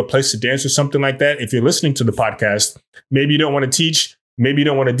to give a place to dance or something like that. If you're listening to the podcast, maybe you don't want to teach, maybe you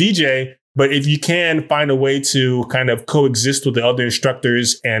don't want to DJ, but if you can find a way to kind of coexist with the other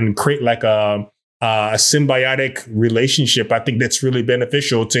instructors and create a symbiotic relationship, I think that's really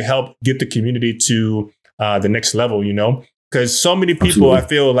beneficial to help get the community to the next level, Because so many people, I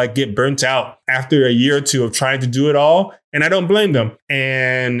feel get burnt out after a year or two of trying to do it all. And I don't blame them.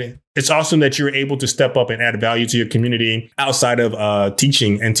 And it's awesome that you're able to step up and add value to your community outside of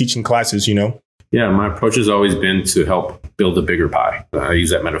teaching classes, Yeah, my approach has always been to help build a bigger pie. I use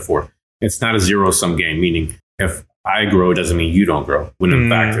that metaphor. It's not a zero-sum game, meaning if I grow, it doesn't mean you don't grow. When in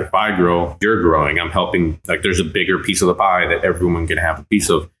fact, if I grow, you're growing. I'm helping, there's a bigger piece of the pie that everyone can have a piece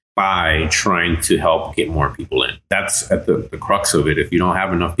of. by trying to help get more people in. That's at the crux of it. If you don't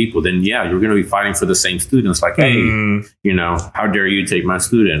have enough people, then you're going to be fighting for the same students. Like, hey, how dare you take my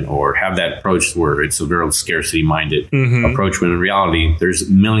student? Or have that approach where it's a very scarcity minded approach, when in reality, there's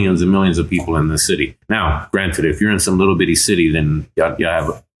millions and millions of people in the city. Now, granted, if you're in some little bitty city, then you have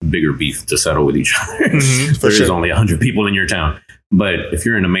a bigger beef to settle with each other. There is only 100 people in your town. But if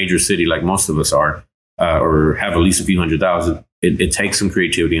you're in a major city like most of us are, or have at least a few 100,000, it takes some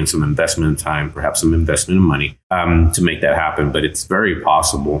creativity and some investment in time, perhaps some investment in money to make that happen. But it's very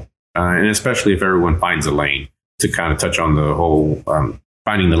possible. And especially if everyone finds a lane, to kind of touch on the whole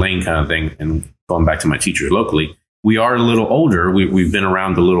finding the lane kind of thing. And going back to my teachers locally, we are a little older. We've been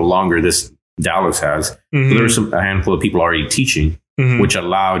around a little longer. This Dallas has. So there's a handful of people already teaching, which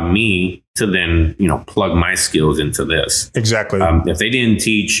allowed me to then, plug my skills into this. Exactly. If they didn't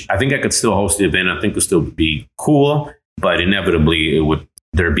teach, I think I could still host the event. I think it would still be cool, but inevitably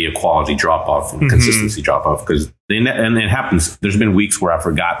there'd be a quality drop off and consistency drop off, because and it happens. There's been weeks where I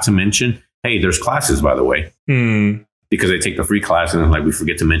forgot to mention, hey, there's classes, by the way, because I take the free class and we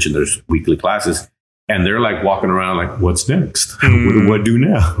forget to mention there's weekly classes. And they're like walking around like, what's next? What do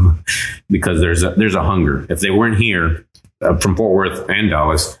now? Because there's a hunger. If they weren't here from Fort Worth and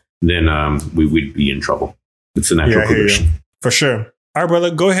Dallas, then we'd be in trouble. It's a natural progression. For sure. All right, brother,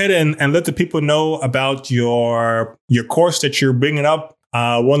 go ahead and let the people know about your course that you're bringing up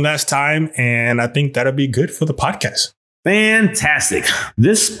one last time. And I think that'll be good for the podcast. Fantastic.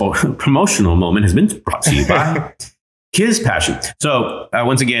 This promotional moment has been brought to you by Kids Passion. So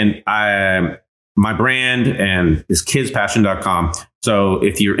once again, my brand is kidspassion.com. So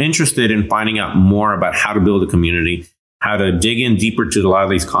if you're interested in finding out more about how to build a community, how to dig in deeper to a lot of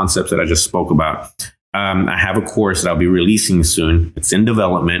these concepts that I just spoke about, I have a course that I'll be releasing soon. It's in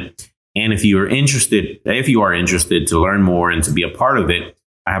development. And if you are interested to learn more and to be a part of it,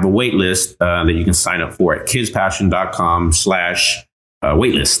 I have a wait list that you can sign up for at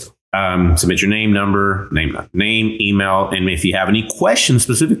kidspassion.com/waitlist. Submit your name, number, name, email. And if you have any questions,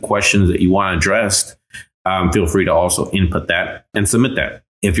 specific questions that you want addressed, feel free to also input that and submit that.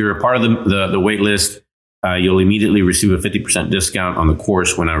 If you're a part of the wait list, you'll immediately receive a 50% discount on the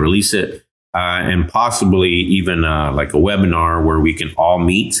course when I release it, and possibly even like a webinar where we can all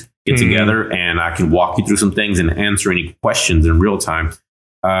get together, and I can walk you through some things and answer any questions in real time,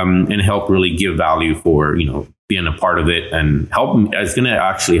 and help really give value for, being a part of it, and it's going to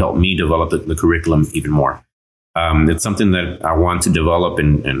actually help me develop the curriculum even more. It's something that I want to develop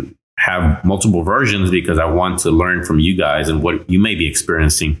and have multiple versions, because I want to learn from you guys and what you may be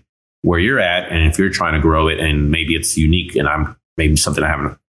experiencing where you're at, and if you're trying to grow it, and maybe it's unique and I'm maybe something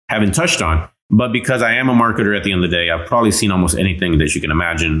I haven't touched on. But because I am a marketer at the end of the day, I've probably seen almost anything that you can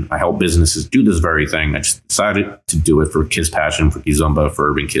imagine. I help businesses do this very thing. I just decided to do it for Kids Passion, for Kizomba,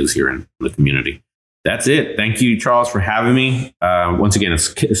 for urban kids here in the community. That's it. Thank you, Charles, for having me. Once again,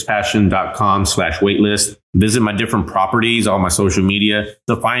 it's kidspassion.com/waitlist. Visit my different properties, all my social media,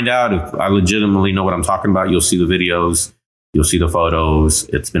 to find out if I legitimately know what I'm talking about. You'll see the videos. You'll see the photos.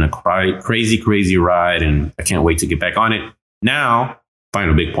 It's been a crazy, crazy ride, and I can't wait to get back on it. Now,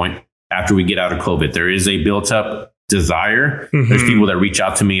 final big point. After we get out of COVID, there is a built-up desire. There's people that reach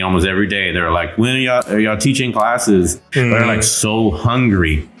out to me almost every day. They're like, when are y'all teaching classes? They're like so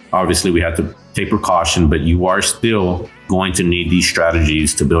hungry. Obviously, we have to take precaution, but you are still going to need these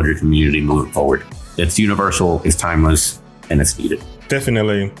strategies to build your community moving forward. It's universal, it's timeless, and it's needed.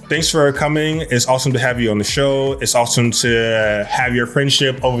 Definitely. Thanks for coming. It's awesome to have you on the show. It's awesome to have your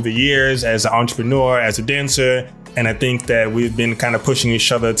friendship over the years as an entrepreneur, as a dancer. And I think that we've been kind of pushing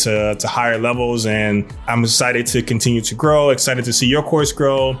each other to higher levels. And I'm excited to continue to grow, excited to see your course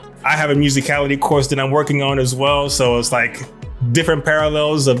grow. I have a musicality course that I'm working on as well. So it's like different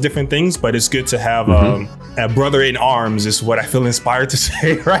parallels of different things, but it's good to have a brother in arms is what I feel inspired to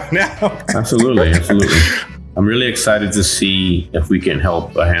say right now. Absolutely. I'm really excited to see if we can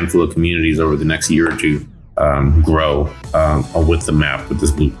help a handful of communities over the next year or two grow with the map, with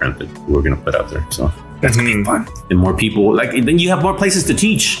this blueprint that we're going to put out there. So that's going to be fun. And more people, then you have more places to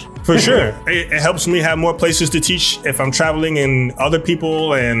teach. For sure. It helps me have more places to teach if I'm traveling, and other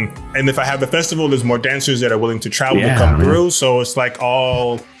people. And if I have the festival, there's more dancers that are willing to travel to come through. So it's like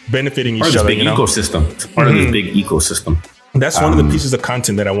all benefiting each other. Big ecosystem. It's part of this big ecosystem. That's one of the pieces of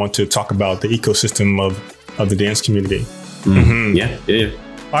content that I want to talk about, the ecosystem of the dance community. Yeah.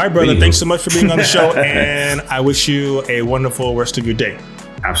 All right, brother. Thanks so much for being on the show. And I wish you a wonderful rest of your day.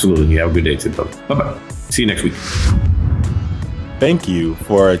 Absolutely. You have a good day too, brother. Bye-bye. See you next week. Thank you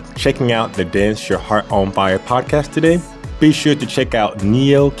for checking out the Dance Your Heart on Fire podcast today. Be sure to check out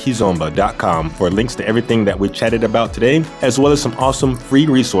neokizomba.com for links to everything that we chatted about today, as well as some awesome free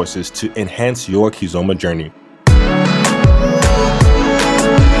resources to enhance your Kizomba journey.